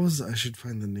 Yeah, I should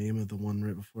find the name of the one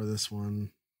right before this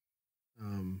one.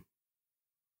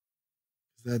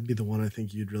 That'd be the one I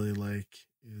think you'd really like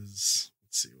let's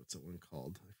see, what's that one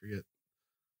called? I forget.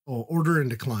 Oh, Order and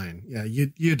Decline. Yeah,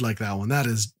 you'd like that one. That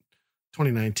is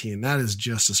 2019. That is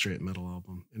just a straight metal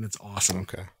album, and it's awesome.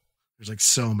 Okay. There's like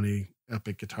so many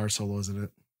epic guitar solos in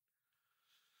it.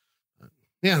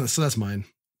 Yeah, so that's mine.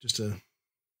 Just a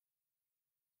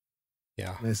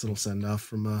nice little send off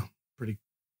from a pretty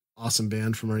awesome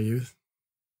band from our youth.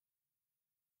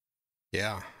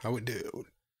 Yeah, I would do.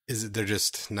 Is it they're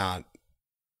just not?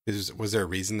 Was there a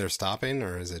reason they're stopping,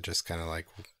 or is it just kind of like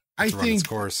I think its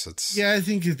course? I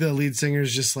think the lead singer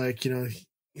is just like in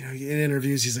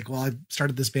interviews he's like, well, I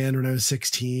started this band when I was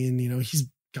 16. He's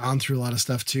gone through a lot of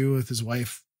stuff too, with his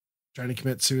wife trying to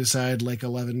commit suicide like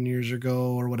 11 years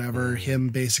ago or whatever. Him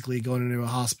basically going into a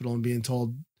hospital and being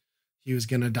told he was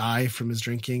going to die from his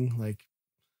drinking, like,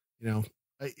 and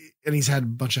he's had a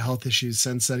bunch of health issues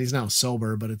since then. He's now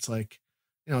sober, but it's like,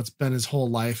 it's been his whole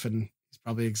life, and he's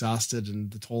probably exhausted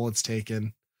and the toll it's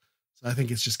taken. So I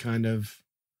think it's just kind of,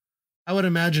 I would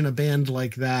imagine a band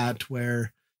like that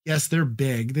where, yes, they're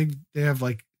big. They have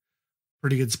like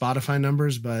pretty good Spotify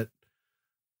numbers, but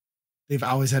they've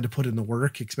always had to put in the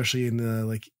work, especially in the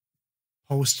like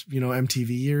post, MTV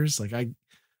years. Like I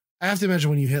have to imagine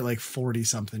when you hit like 40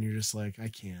 something, you're just like, I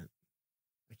can't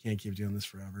keep doing this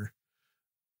forever.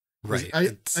 Right.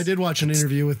 I did watch an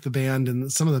interview with the band,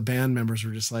 and some of the band members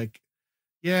were just like,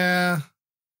 yeah,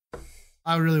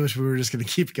 I really wish we were just going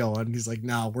to keep going. He's like,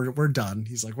 no, we're done.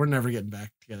 He's like, we're never getting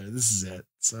back together. This is it.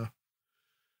 So.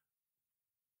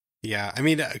 Yeah. I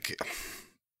mean, could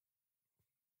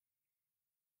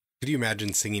you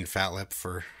imagine singing Fat Lip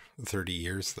for 30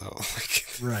 years though? Like,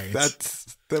 right.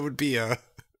 That would be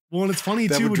well, and it's funny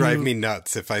that too. That would drive me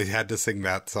nuts if I had to sing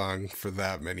that song for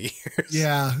that many years.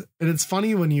 Yeah. And it's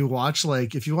funny when you watch,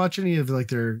 like, if you watch any of like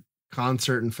their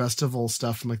concert and festival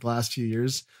stuff from like the last few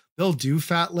years, they'll do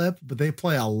Fat Lip, but they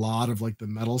play a lot of like the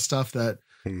metal stuff that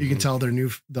you can tell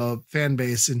the fan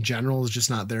base in general is just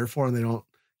not there for, and they don't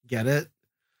get it.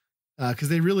 Cause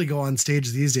they really go on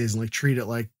stage these days and like treat it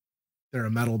like they're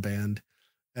a metal band.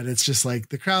 And it's just like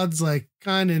the crowd's like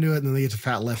kind of into it, and then they get to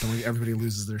Fat Lip and like everybody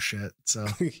loses their shit. So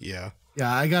yeah,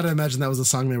 I got to imagine that was a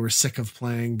song they were sick of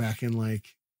playing back in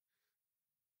like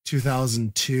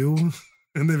 2002,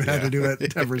 and they've had to do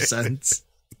it ever since.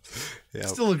 Yeah,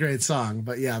 still a great song,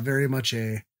 but yeah, very much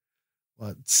a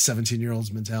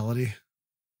 17-year-old's mentality.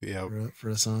 Yeah, for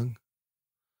a song.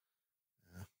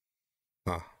 Yeah.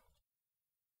 Huh.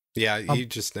 Yeah, you're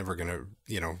just never gonna,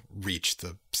 reach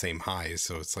the same highs.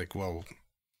 So it's like, well,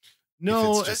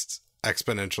 no, if it's just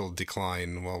exponential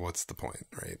decline. Well, what's the point,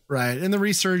 right? Right, and the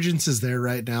resurgence is there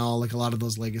right now. Like a lot of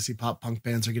those legacy pop punk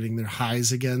bands are getting their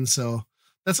highs again. So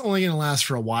that's only going to last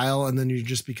for a while, and then you're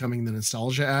just becoming the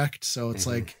nostalgia act. So it's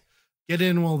like, get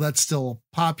in. Well, that's still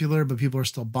popular, but people are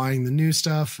still buying the new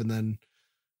stuff, and then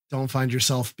don't find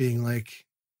yourself being like,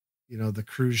 the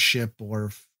cruise ship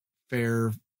or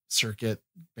fair circuit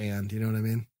band. You know what I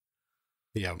mean?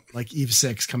 Yeah. Like Eve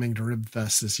 6 coming to Rib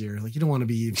Fest this year. Like, you don't want to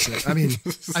be Eve 6. I mean,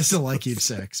 I still like Eve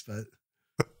 6, but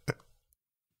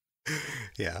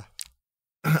yeah.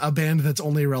 A band that's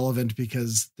only relevant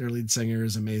because their lead singer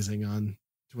is amazing on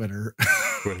Twitter.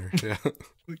 Yeah.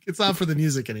 It's not for the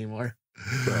music anymore.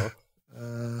 No.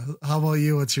 How about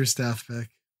you? What's your staff pick?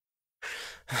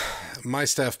 My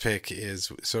staff pick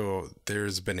is, so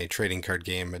there's been a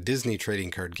Disney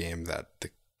trading card game that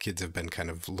the kids have been kind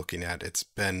of looking at. It's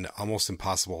been almost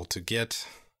impossible to get.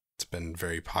 It's been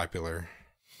very popular.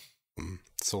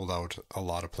 Sold out a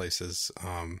lot of places.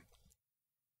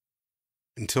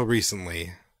 Until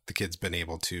recently, the kids been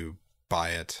able to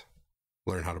buy it,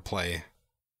 learn how to play.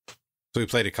 So we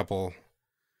played a couple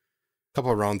of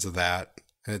rounds of that.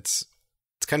 It's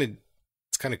kind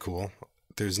of cool.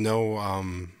 There's no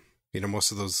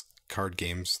most of those card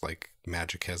games like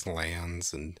Magic has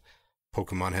lands and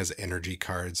Pokemon has energy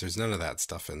cards. There's none of that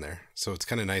stuff in there. So it's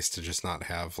kind of nice to just not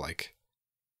have like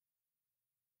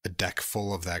a deck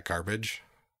full of that garbage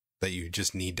that you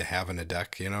just need to have in a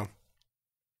deck,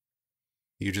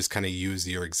 You just kind of use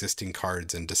your existing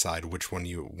cards and decide which one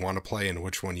you want to play and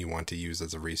which one you want to use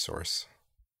as a resource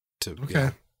to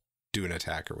do an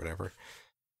attack or whatever.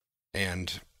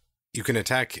 And you can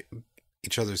attack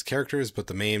each other's characters, but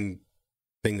the main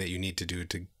thing that you need to do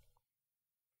to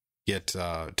get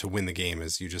to win the game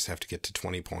is you just have to get to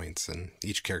 20 points, and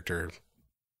each character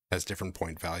has different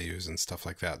point values and stuff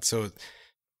like that. So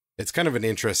it's kind of an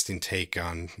interesting take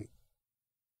on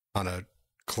a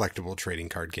collectible trading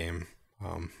card game.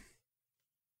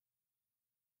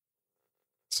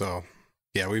 So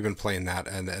yeah, we've been playing that,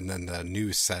 and then the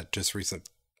new set just recently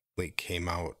came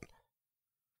out.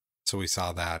 So we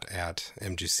saw that at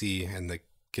MGC, and the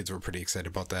kids were pretty excited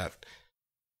about that.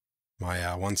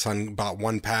 My one son bought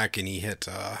one pack, and he hit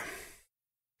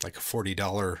like a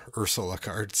 $40 Ursula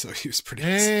card, so he was pretty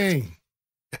excited.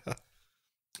 Yeah.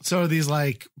 So are these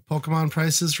like Pokemon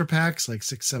prices for packs, like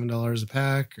 $6-7 a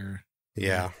pack, or?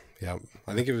 Yeah.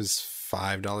 I think it was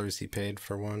 $5 he paid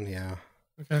for one. Yeah.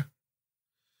 Okay.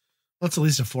 Well, it's at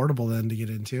least affordable then to get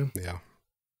into. Yeah.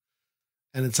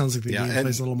 And it sounds like the gameplay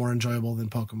is a little more enjoyable than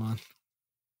Pokemon.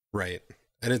 Right.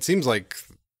 And it seems like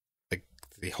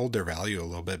they hold their value a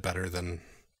little bit better than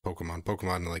Pokemon.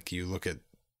 Pokemon, like you look at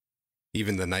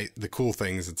even the cool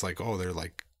things, it's like, oh, they're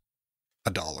like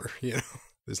 $1, you know.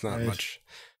 There's not much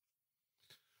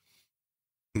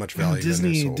value.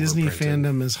 Disney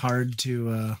fandom is hard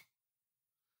to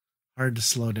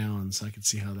slow down, so I could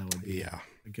see how that would be a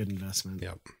good investment.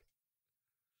 Yep.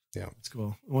 Yeah. It's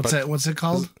cool. What's it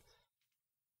called?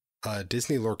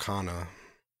 Disney Lorcana. Okay.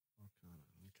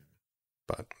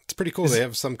 But it's pretty cool. They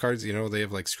have some cards, you know, they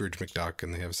have like Scrooge McDuck,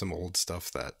 and they have some old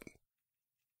stuff that,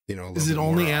 you know. Is it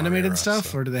only animated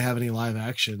stuff, or do they have any live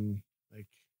action like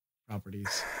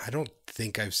properties? I don't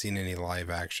think I've seen any live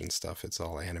action stuff. It's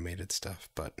all animated stuff,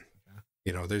 but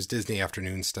you know, there's Disney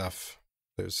Afternoon stuff.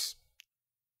 There's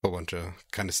a whole bunch of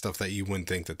kind of stuff that you wouldn't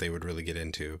think that they would really get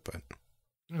into, but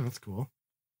oh, that's cool.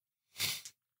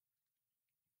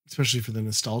 Especially for the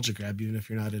nostalgia grab, even if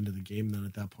you're not into the game, then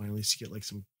at that point, at least you get like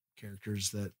some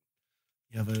characters that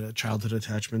you have a childhood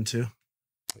attachment to.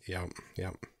 Yeah.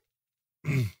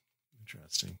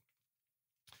 Interesting.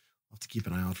 I'll have to keep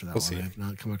an eye out for that one. I have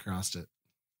not come across it.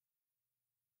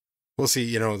 We'll see.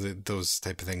 You know, those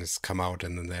type of things come out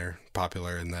and then they're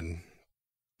popular, and then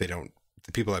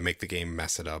the people that make the game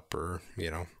mess it up, or,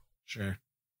 you know. Sure.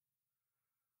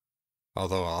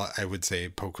 Although I would say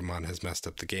Pokemon has messed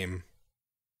up the game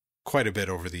quite a bit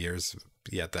over the years,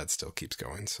 yet that still keeps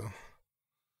going. So,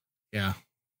 yeah,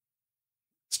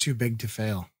 it's too big to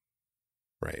fail.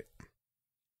 Right.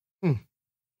 Well,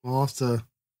 I'll have to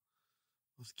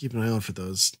keep an eye out for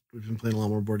those. We've been playing a lot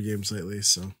more board games lately,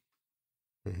 so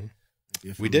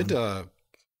we did.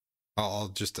 I'll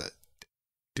just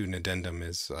do an addendum.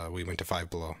 Is we went to Five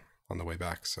Below on the way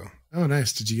back. So. Oh,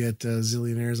 nice. Did you get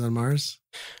Zillionaires on Mars?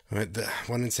 The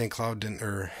one in St. Cloud didn't,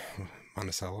 or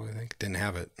Monticello, I think, didn't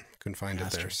have it. Couldn't find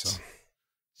it there. So,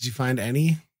 did you find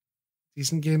any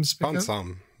decent games? Found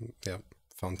some. Yep,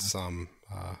 found some.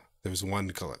 There was one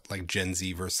called like Gen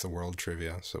Z versus the World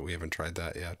trivia, so we haven't tried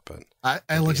that yet. But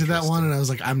I looked at that one and I was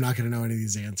like, I'm not going to know any of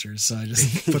these answers, so I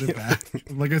just put it back.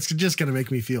 I'm like, it's just going to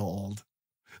make me feel old.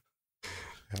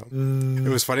 Yeah. It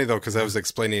was funny though, because I was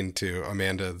explaining to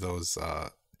Amanda those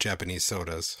Japanese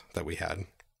sodas that we had.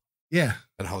 Yeah.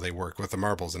 And how they work with the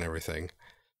marbles and everything.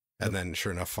 And then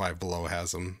sure enough, Five Below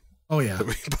has them. Oh yeah.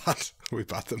 We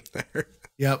bought them there.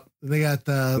 Yep. They got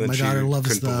my daughter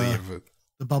loves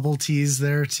the bubble teas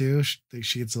there too.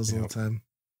 She gets those all the time.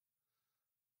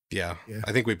 Yeah.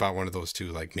 I think we bought one of those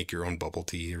too, like make your own bubble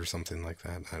tea or something like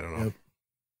that. I don't know. Yep.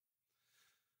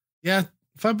 Yeah.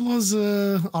 Five Below's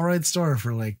a all right store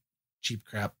for like cheap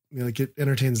crap. I mean, like it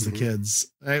entertains the kids.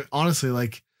 I honestly,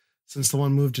 like, since the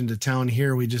one moved into town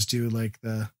here, we just do like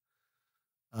the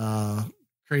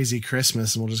crazy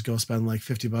Christmas, and we'll just go spend like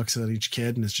 $50 on each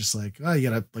kid, and it's just like, oh, you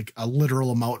get a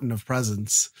literal mountain of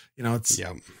presents. You know, it's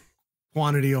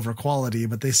quantity over quality,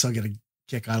 but they still get a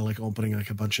kick out of like opening like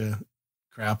a bunch of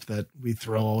crap that we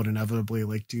throw out inevitably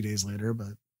like 2 days later.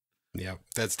 But yeah,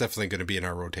 that's definitely going to be in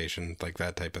our rotation, like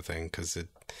that type of thing, because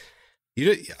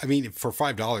I mean, for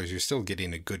 $5, you're still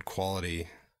getting a good quality, it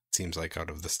seems like, out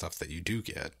of the stuff that you do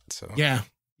get. So yeah,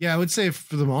 I would say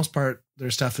for the most part, their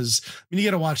stuff is. I mean, you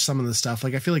got to watch some of the stuff.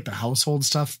 Like, I feel like the household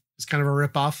stuff is kind of a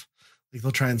ripoff. Like,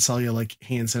 they'll try and sell you like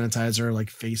hand sanitizer, like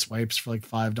face wipes for like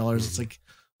 $5. It's like,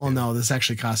 well, no, this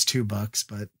actually costs $2.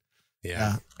 But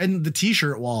yeah, and the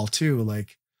t-shirt wall too.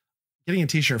 Like, getting a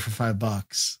t-shirt for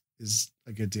 $5 is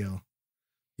a good deal.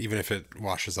 Even if it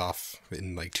washes off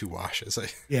in like 2 washes.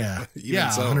 Yeah.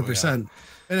 100%.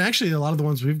 And actually a lot of the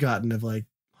ones we've gotten have like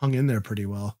hung in there pretty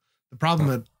well. The problem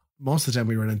that most of the time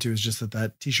we run into is just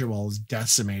that t-shirt wall is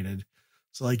decimated.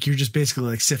 So like you're just basically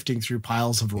like sifting through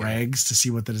piles of rags to see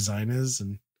what the design is,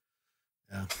 and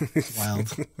yeah, it's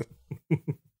wild.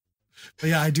 But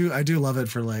yeah, I do love it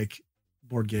for like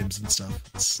board games and stuff.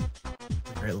 It's a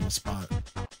great little spot.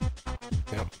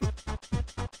 Yep.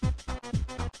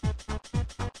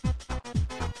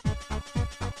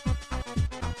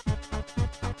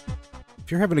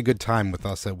 If you're having a good time with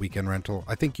us at Weekend Rental,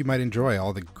 I think you might enjoy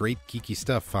all the great geeky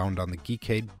stuff found on the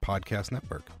Geekade Podcast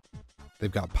Network. They've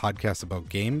got podcasts about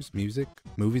games, music,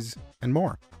 movies, and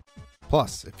more.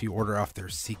 Plus, if you order off their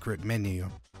secret menu,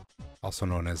 also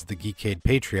known as the Geekade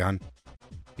Patreon,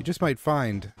 you just might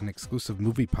find an exclusive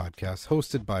movie podcast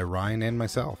hosted by Ryan and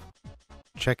myself.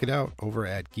 Check it out over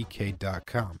at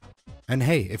geekade.com. And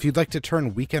hey, if you'd like to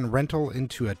turn Weekend Rental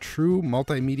into a true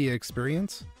multimedia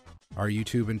experience, our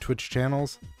YouTube and Twitch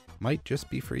channels might just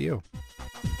be for you.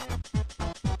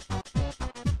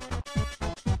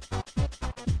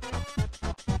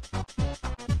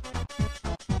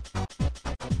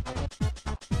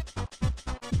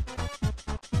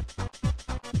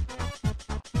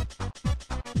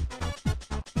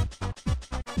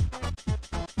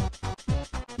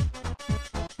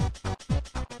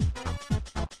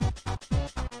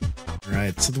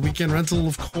 So the Weekend Rental,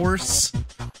 of course,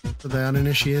 for the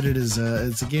uninitiated, is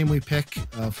it's a game we pick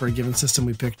for a given system.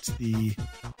 We picked the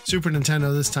Super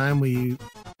Nintendo this time. We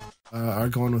are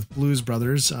going with Blues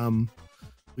Brothers.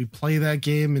 We play that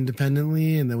game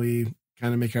independently, and then we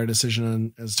kind of make our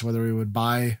decision as to whether we would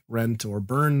buy, rent, or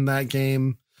burn that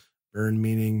game. Burn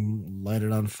meaning light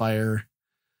it on fire.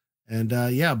 And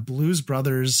Blues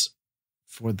Brothers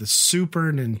for the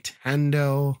Super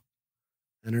Nintendo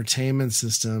Entertainment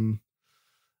System.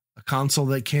 A console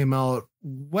that came out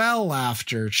well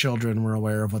after children were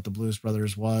aware of what the Blues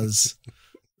Brothers was.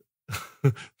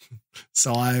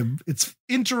 So it's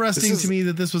interesting to me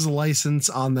that this was a license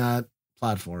on that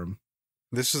platform.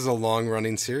 This is a long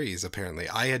running series, apparently.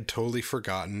 I had totally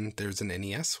forgotten there's an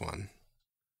NES one.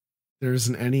 There's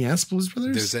an NES Blues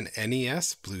Brothers? There's an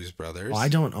NES Blues Brothers. Oh, I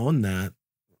don't own that.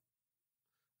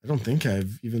 I don't think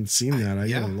I've even seen that. I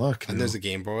gotta look. And there's a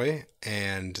Game Boy,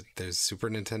 and there's Super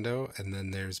Nintendo, and then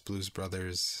there's Blues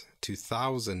Brothers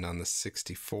 2000 on the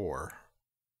 64.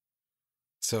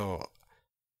 So,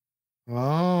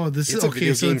 this is a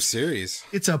video game series.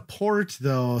 It's a port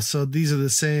though, so these are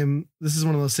the same. This is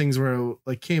one of those things where it,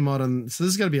 like, came out on. So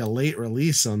this is got to be a late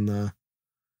release on the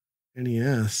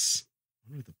NES.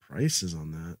 What are the prices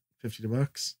on that?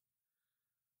 $50.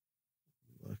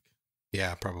 Look.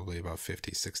 Yeah, probably about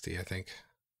 50, 60, I think.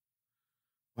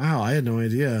 Wow, I had no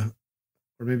idea.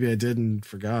 Or maybe I did and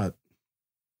forgot.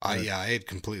 I had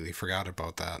completely forgot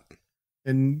about that.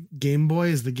 And Game Boy,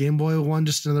 is the Game Boy one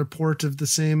just another port of the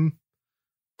same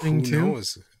thing too? Who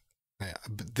knows? Yeah,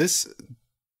 but this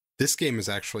game is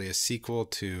actually a sequel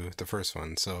to the first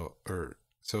one, so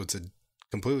it's a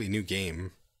completely new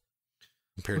game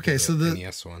compared to the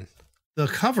NES one. The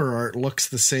cover art looks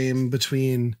the same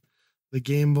between the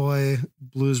Game Boy,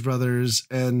 Blues Brothers,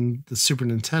 and the Super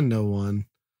Nintendo one.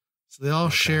 So they all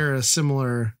share a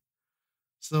similar.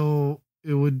 So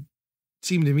it would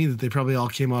seem to me that they probably all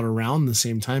came out around the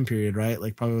same time period, right?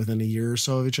 Like probably within a year or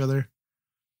so of each other.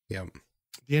 Yep.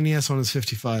 The NES one is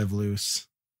 55 loose.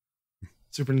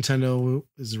 Super Nintendo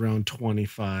is around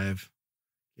 25.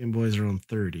 Game Boy is around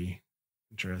 30.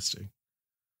 Interesting.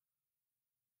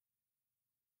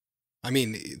 I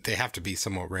mean, they have to be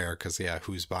somewhat rare because,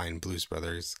 who's buying Blues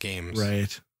Brothers games?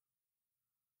 Right.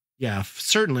 Yeah,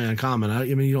 certainly uncommon. I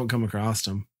mean, you don't come across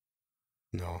them.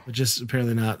 No. But just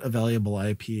apparently not a valuable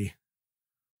IP.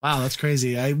 Wow, that's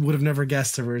crazy. I would have never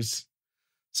guessed there was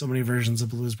so many versions of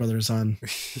Blues Brothers on.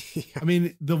 Yeah. I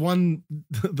mean, the one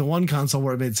console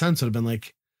where it made sense would have been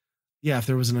like, if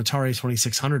there was an Atari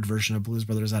 2600 version of Blues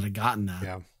Brothers, I'd have gotten that.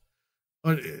 Yeah.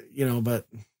 But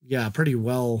pretty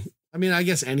well. I mean, I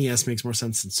guess NES makes more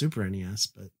sense than Super NES,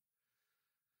 but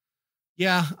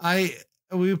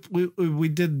we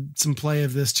did some play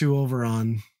of this too over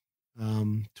on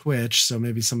Twitch, so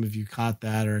maybe some of you caught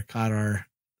that or caught our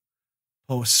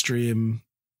post stream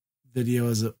video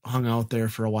as it hung out there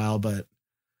for a while, but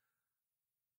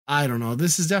I don't know.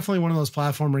 This is definitely one of those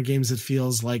platformer games that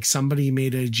feels like somebody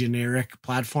made a generic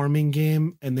platforming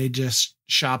game and they just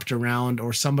shopped around,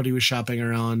 or somebody was shopping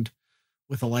around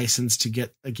with a license to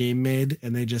get a game made,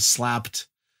 and they just slapped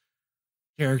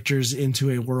characters into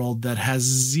a world that has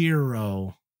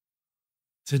zero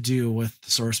to do with the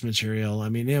source material. I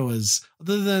mean, it was,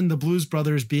 other than the Blues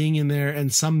Brothers being in there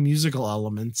and some musical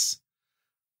elements,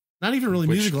 not even really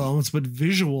musical elements, but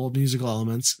visual musical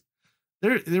elements,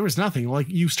 there was nothing. Like,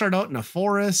 you start out in a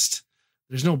forest,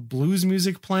 There's no blues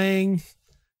music playing.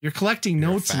 You're collecting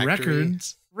notes and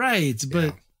records. Right.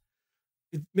 But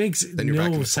it makes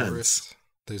no sense.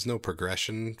 There's no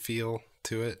progression feel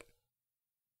to it.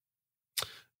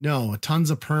 No, tons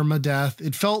of permadeath.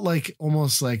 It felt like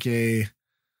almost like a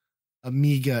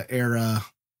Amiga era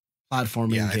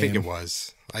platforming game. I think it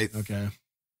was. Okay.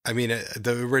 I mean,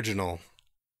 the original,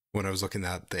 when I was looking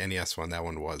at the NES one, that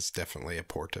one was definitely a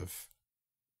port of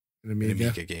an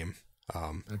Amiga game.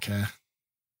 Okay.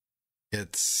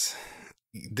 It's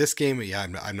this game. Yeah,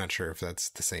 I'm not sure if that's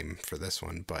the same for this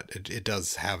one, but it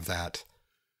does have that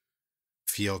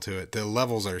feel to it. The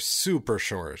levels are super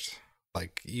short.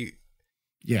 Like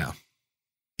yeah.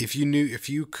 If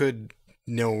you could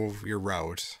know your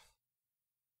route,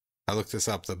 I looked this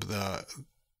up. The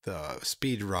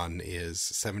speed run is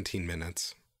 17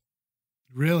 minutes.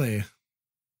 Really?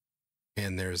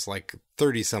 And there's like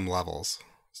 30 some levels.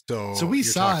 So we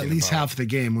saw at least half the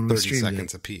game when we streamed 30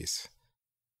 seconds a piece.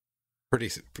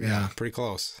 Pretty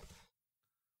close.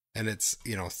 And it's,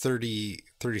 30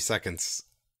 seconds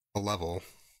a level,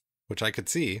 which I could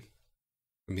see.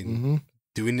 I mean,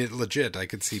 doing it legit, I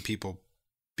could see people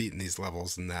beating these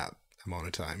levels in that amount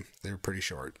of time. They were pretty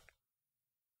short.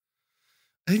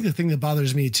 I think the thing that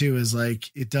bothers me too is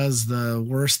like it does the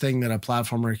worst thing that a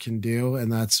platformer can do,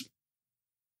 and that's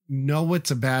know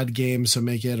it's a bad game, so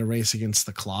make it a race against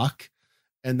the clock.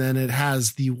 And then it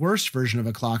has the worst version of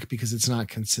a clock because it's not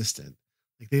consistent.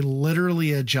 Like they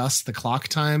literally adjust the clock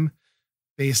time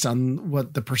based on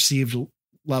what the perceived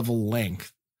level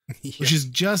length, which is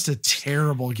just a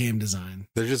terrible game design.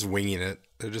 They're just winging it.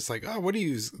 They're just like, oh, what do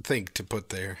you think to put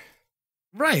there?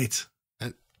 Right.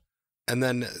 And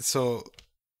then, so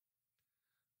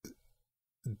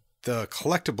the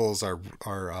collectibles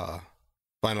are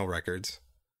vinyl records,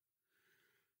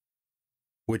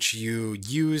 which you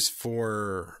use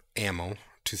for ammo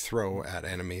to throw at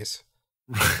enemies.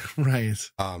 Right.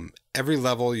 Every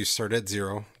level you start at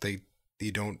 0.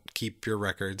 You don't keep your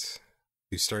records.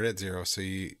 You start at 0.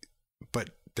 But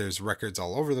there's records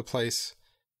all over the place.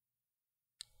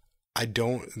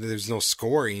 There's no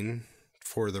scoring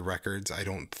for the records, I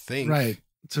don't think. Right.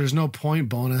 So there's no point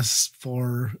bonus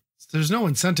there's no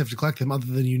incentive to collect them other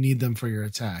than you need them for your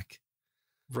attack.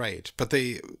 Right. But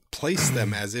they place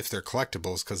them as if they're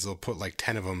collectibles because they'll put like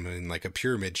 10 of them in like a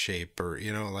pyramid shape or,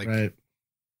 right.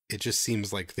 It just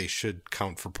seems like they should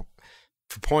count for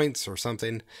points or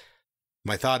something.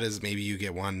 My thought is maybe you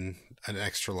get an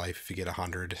extra life if you get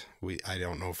 100. I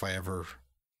don't know if I ever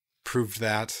proved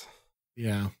that.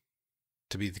 Yeah.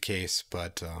 To be the case,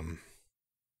 but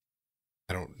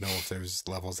I don't know if there's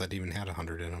levels that even had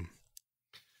 100 in them.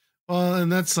 Well,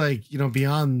 and that's like,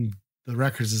 beyond the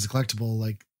records as a collectible,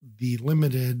 like the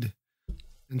limited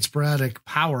and sporadic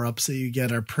power-ups that you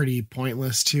get are pretty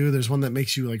pointless too. There's one that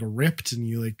makes you like ripped and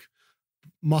you like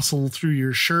muscle through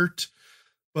your shirt,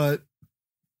 but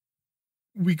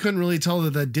we couldn't really tell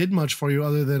that did much for you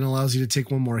other than allows you to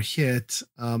take one more hit.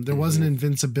 There was an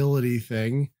invincibility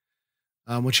thing,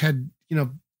 which had, if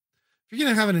you're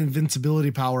going to have an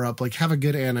invincibility power up, like have a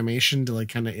good animation to like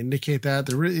kind of indicate that.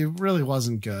 It really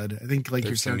wasn't good. I think like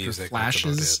there's your character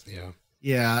flashes.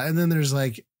 Yeah. And then there's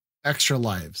like extra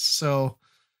lives. So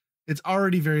it's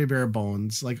already very bare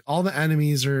bones. Like all the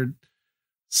enemies are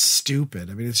stupid.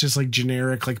 I mean, it's just like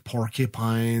generic, like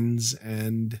porcupines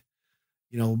and,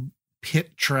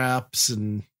 pit traps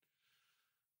and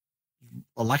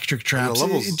electric traps.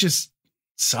 It just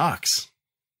sucks.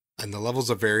 And the levels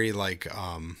are very like,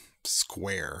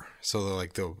 square. So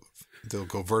they'll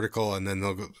go vertical and then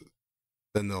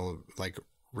they'll like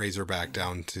razor back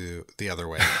down to the other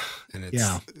way. And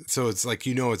so it's like,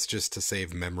 it's just to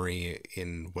save memory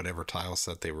in whatever tile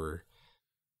set they were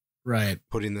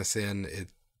putting this in.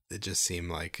 It just seemed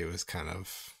like it was kind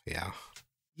of,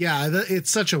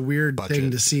 it's such a weird thing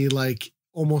to see, like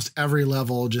almost every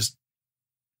level just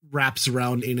wraps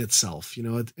around in itself,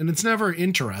 and it's never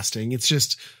interesting. It's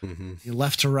just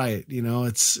left to right,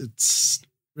 it's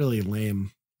really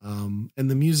lame. And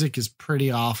the music is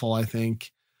pretty awful. I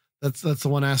think that's the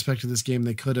one aspect of this game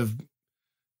they could have,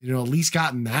 at least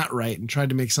gotten that right and tried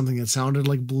to make something that sounded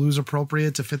like blues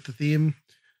appropriate to fit the theme.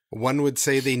 One would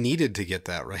say they needed to get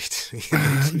that right.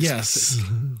 Yes,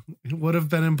 it would have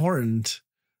been important.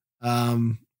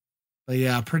 But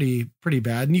yeah, pretty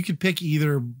bad. And you could pick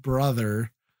either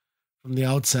brother from the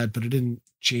outset, but it didn't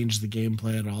change the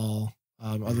gameplay at all.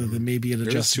 Other than maybe it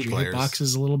adjusted your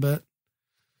hitboxes a little bit.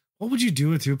 What would you do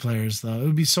with 2 players though? It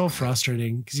would be so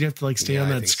frustrating because you have to like stay on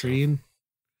that screen.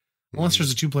 So. Unless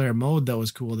there's a 2-player mode that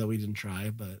was cool that we didn't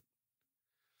try, but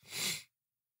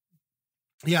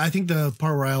Yeah, I think the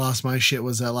part where I lost my shit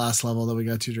was that last level that we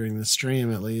got to during the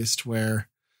stream, at least, where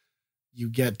you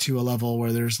get to a level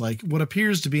where there's like what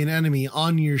appears to be an enemy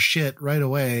on your shit right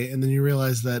away. And then you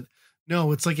realize that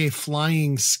no, it's like a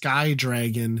flying sky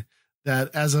dragon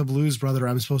that as a Blues Brother,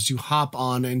 I'm supposed to hop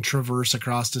on and traverse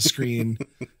across the screen.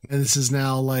 And this is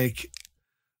now like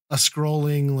a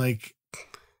scrolling, like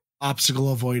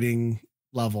obstacle avoiding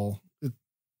level.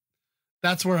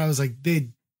 That's where I was like,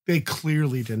 they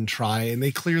clearly didn't try, and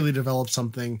they clearly developed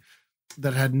something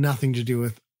that had nothing to do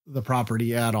with the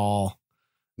property at all.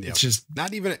 Yep. It's just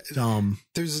not even dumb.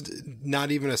 There's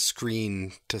not even a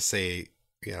screen to say,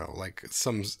 you know, like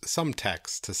some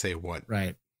text to say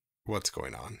what's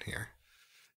going on here.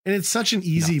 And it's such an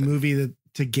easy movie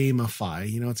to gamify.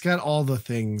 You know, it's got all the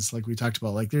things like we talked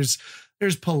about. Like there's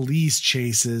police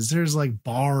chases, there's like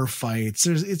bar fights.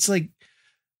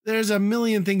 There's a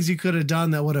million things you could have done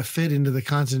that would have fit into the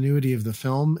continuity of the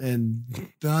film,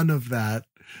 and none of that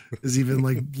is even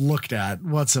like looked at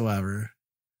whatsoever.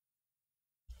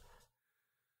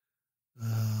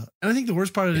 And I think the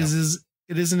worst part of it is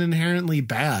it isn't inherently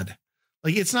bad.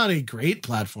 Like it's not a great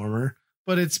platformer,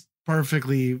 but it's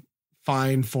perfectly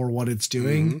fine for what it's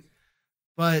doing. Mm-hmm.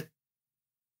 But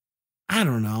I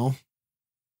don't know.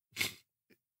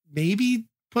 Maybe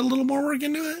put a little more work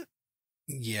into it.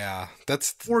 Yeah,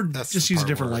 that's just use a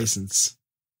different license.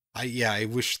 I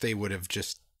wish they would have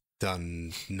just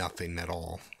done nothing at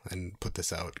all and put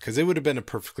this out, because it would have been a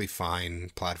perfectly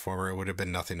fine platformer. It would have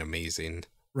been nothing amazing,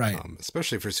 right?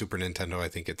 Especially for Super Nintendo, I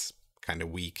think it's kind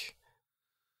of weak.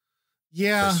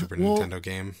 Yeah, for a Super Nintendo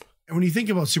game. And when you think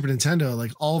about Super Nintendo,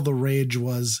 like all the rage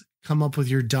was come up with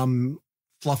your dumb,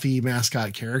 fluffy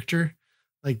mascot character.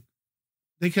 Like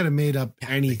they could have made up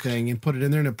anything and put it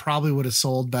in there, and it probably would have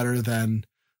sold better than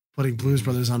putting Blues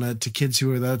Brothers on it to kids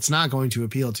who are that's not going to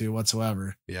appeal to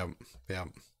whatsoever. Yeah.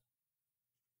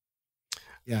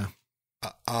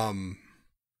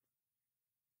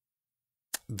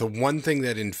 The one thing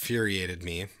that infuriated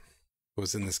me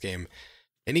was in this game,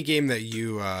 any game that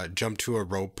you jump to a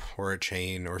rope or a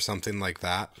chain or something like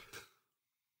that,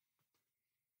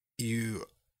 you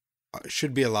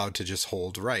should be allowed to just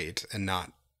hold right and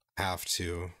not have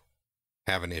to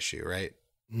have an issue, right?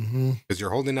 Because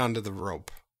you're holding on to the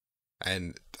rope,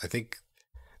 and I think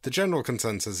the general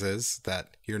consensus is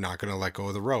that you're not going to let go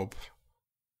of the rope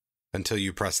until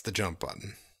you press the jump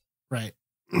button, right?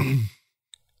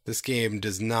 This game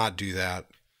does not do that.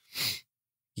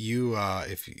 You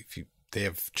if you they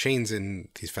have chains in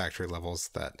these factory levels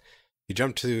that you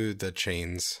jump to the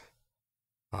chains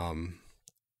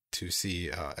to see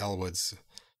Elwood's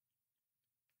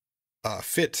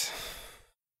fit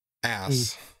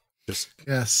ass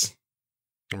just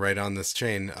right on this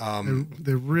chain.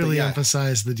 They really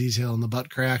emphasize the detail in the butt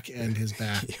crack and his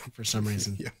back for some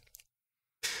reason.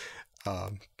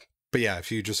 But yeah,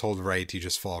 if you just hold right, you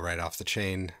just fall right off the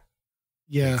chain.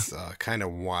 Yeah, it's kind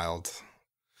of wild.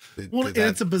 And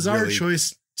it's a bizarre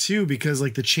choice too, because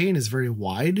like the chain is very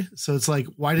wide, so it's like,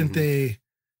 why didn't they,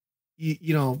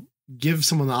 give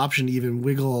someone the option to even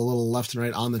wiggle a little left and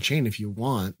right on the chain if you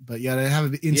want, but to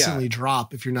have it instantly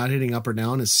drop if you're not hitting up or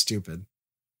down is stupid.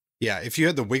 Yeah, if you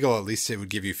had the wiggle, at least it would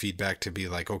give you feedback to be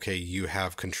like, okay, you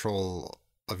have control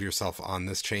of yourself on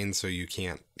this chain, so you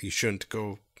shouldn't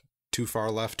go too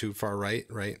far left, too far right,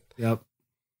 right? Yep.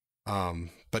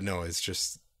 But no, it's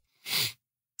just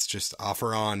off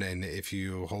or on, and if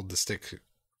you hold the stick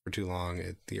for too long,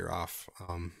 you're off.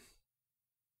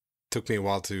 Took me a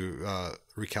while to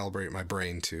recalibrate my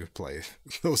brain to play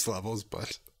those levels,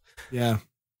 but yeah,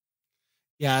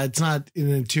 it's not an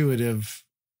intuitive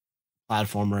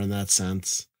platformer in that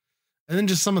sense. And then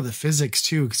just some of the physics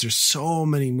too, because there's so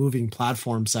many moving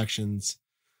platform sections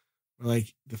where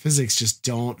like the physics just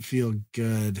don't feel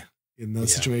good in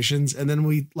those situations. And then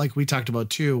we talked about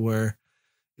too, where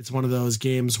it's one of those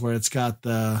games where it's got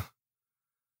the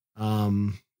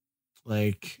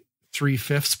like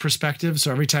 3/5 perspective.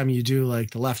 So every time you do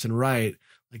like the left and right,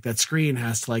 like that screen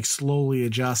has to like slowly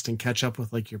adjust and catch up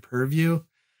with like your purview.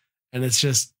 And it's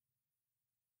just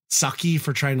sucky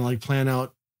for trying to like plan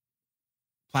out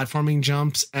platforming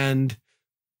jumps and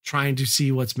trying to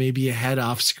see what's maybe ahead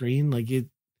off screen. Like it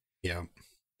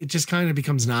just kind of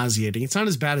becomes nauseating. It's not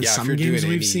as bad as some games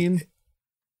we've seen.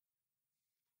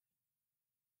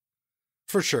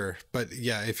 For sure. But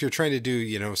yeah, if you're trying to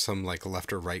do, some like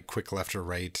left or right, quick left or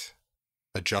right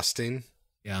adjusting.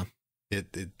 Yeah.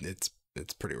 It's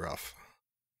pretty rough.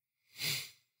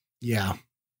 Yeah.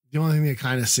 The only thing that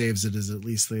kind of saves it is at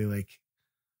least they like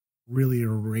really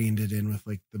reined it in with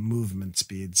like the movement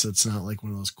speed. So it's not like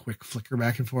one of those quick flicker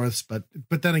back and forths, but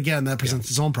then again, that presents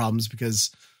its own problems because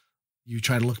you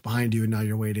try to look behind you and now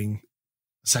you're waiting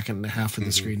a second and a half for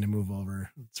the screen to move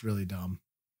over. It's really dumb.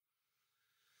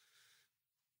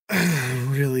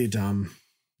 Really dumb.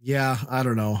 Yeah, I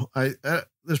don't know.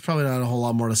 There's probably not a whole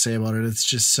lot more to say about it. It's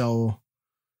just so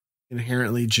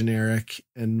inherently generic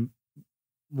and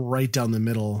right down the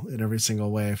middle in every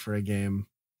single way for a game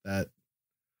that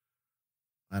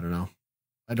I don't know.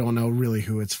 I don't know really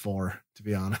who it's for, to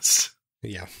be honest.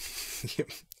 Yeah.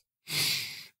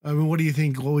 I mean, what do you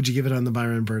think? What would you give it on the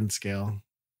Byron Burns scale?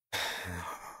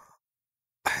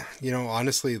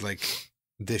 Honestly, like,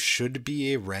 this should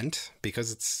be a rent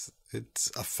because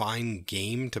it's a fine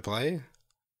game to play.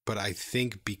 But I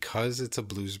think because it's a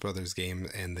Blues Brothers game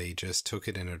and they just took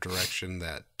it in a direction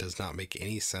that does not make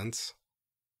any sense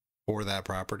for that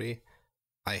property,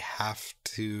 I have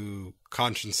to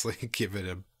consciously give it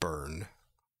a burn.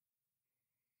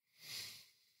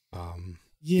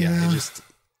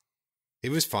 It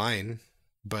was fine,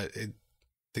 but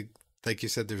like you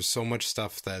said, there's so much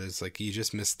stuff that is like, you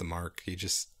just missed the mark. You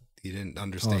didn't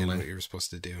understand what you were supposed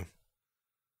to do.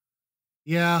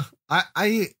 Yeah,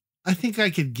 I think I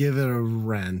could give it a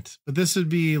rent, but this would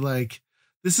be like,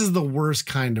 this is the worst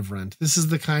kind of rent. This is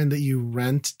the kind that you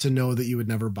rent to know that you would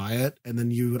never buy it, and then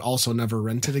you would also never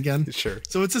rent it again. Sure.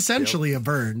 So it's essentially a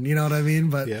burn. You know what I mean?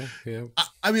 But yeah.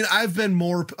 I mean, I've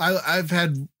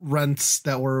had rents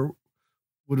that would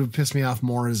have pissed me off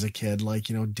more as a kid, like,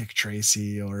 Dick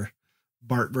Tracy or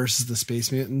Bart versus the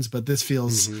Space Mutants. But this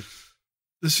feels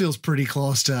pretty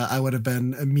close to, I would have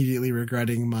been immediately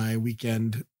regretting my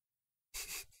weekend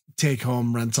take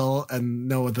home rental and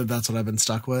know that that's what I've been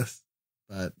stuck with.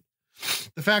 But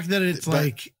the fact that it's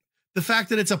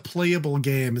a playable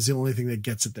game is the only thing that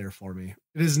gets it there for me.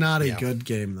 It is not a good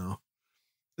game though,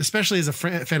 especially as a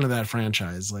fan of that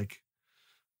franchise. Like,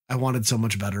 I wanted so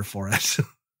much better for it.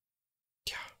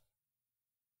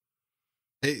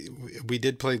 Yeah. We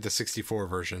did play the 64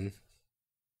 version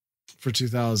for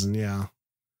 2000. Yeah.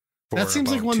 That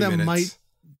seems like one that might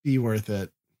be worth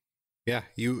it. Yeah.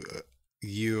 You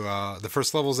the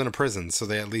first level's in a prison, so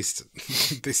they at least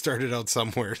they started out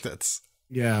somewhere that's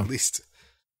at least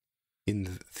in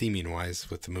the theming wise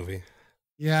with the movie.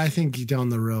 Yeah, I think down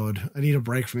the road. I need a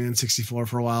break from the N64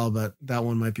 for a while, but that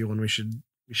one might be one we should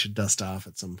dust off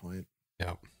at some point.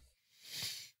 Yeah.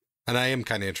 And I am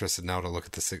kind of interested now to look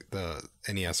at the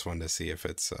NES one to see if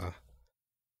it's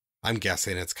I'm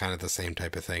guessing it's kind of the same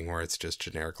type of thing where it's just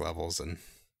generic levels. And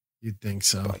you'd think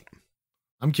so. But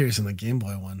I'm curious on the Game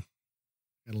Boy one.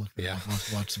 Gotta look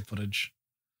at watch some footage.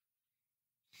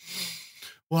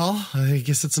 Well, I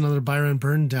guess it's another Byron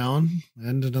Burn down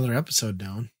and another episode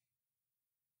down.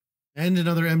 And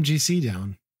another MGC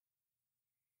down.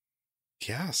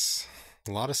 Yes.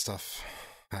 A lot of stuff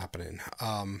happening.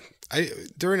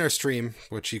 During our stream,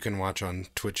 which you can watch on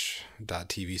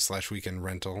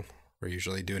twitch.tv/weekendrental, we're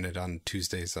usually doing it on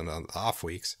Tuesdays and on off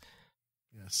weeks.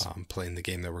 Yes. Playing the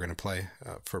game that we're going to play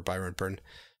for Byron Burn.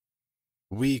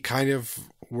 We kind of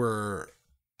were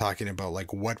talking about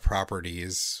like what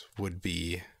properties would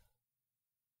be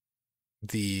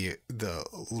the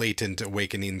latent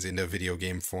awakenings into video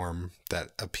game form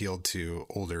that appealed to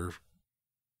older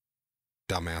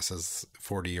dumbasses,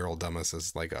 40-year-old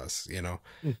dumbasses like us,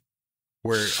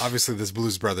 where obviously this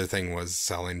Blues Brother thing was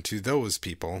selling to those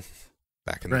people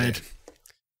back in the day.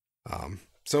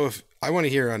 So if I want to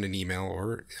hear on an email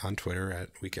or on Twitter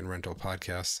at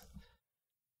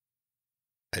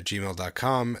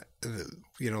weekendrentalpodcast@gmail.com,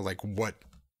 like what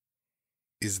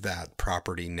is that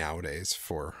property nowadays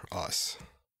for us?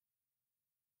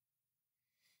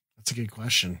 That's a good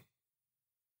question.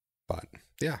 But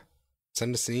yeah,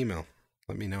 send us an email.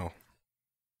 Let me know.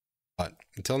 But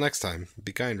until next time,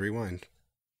 be kind, rewind.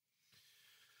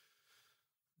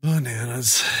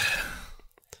 Bananas.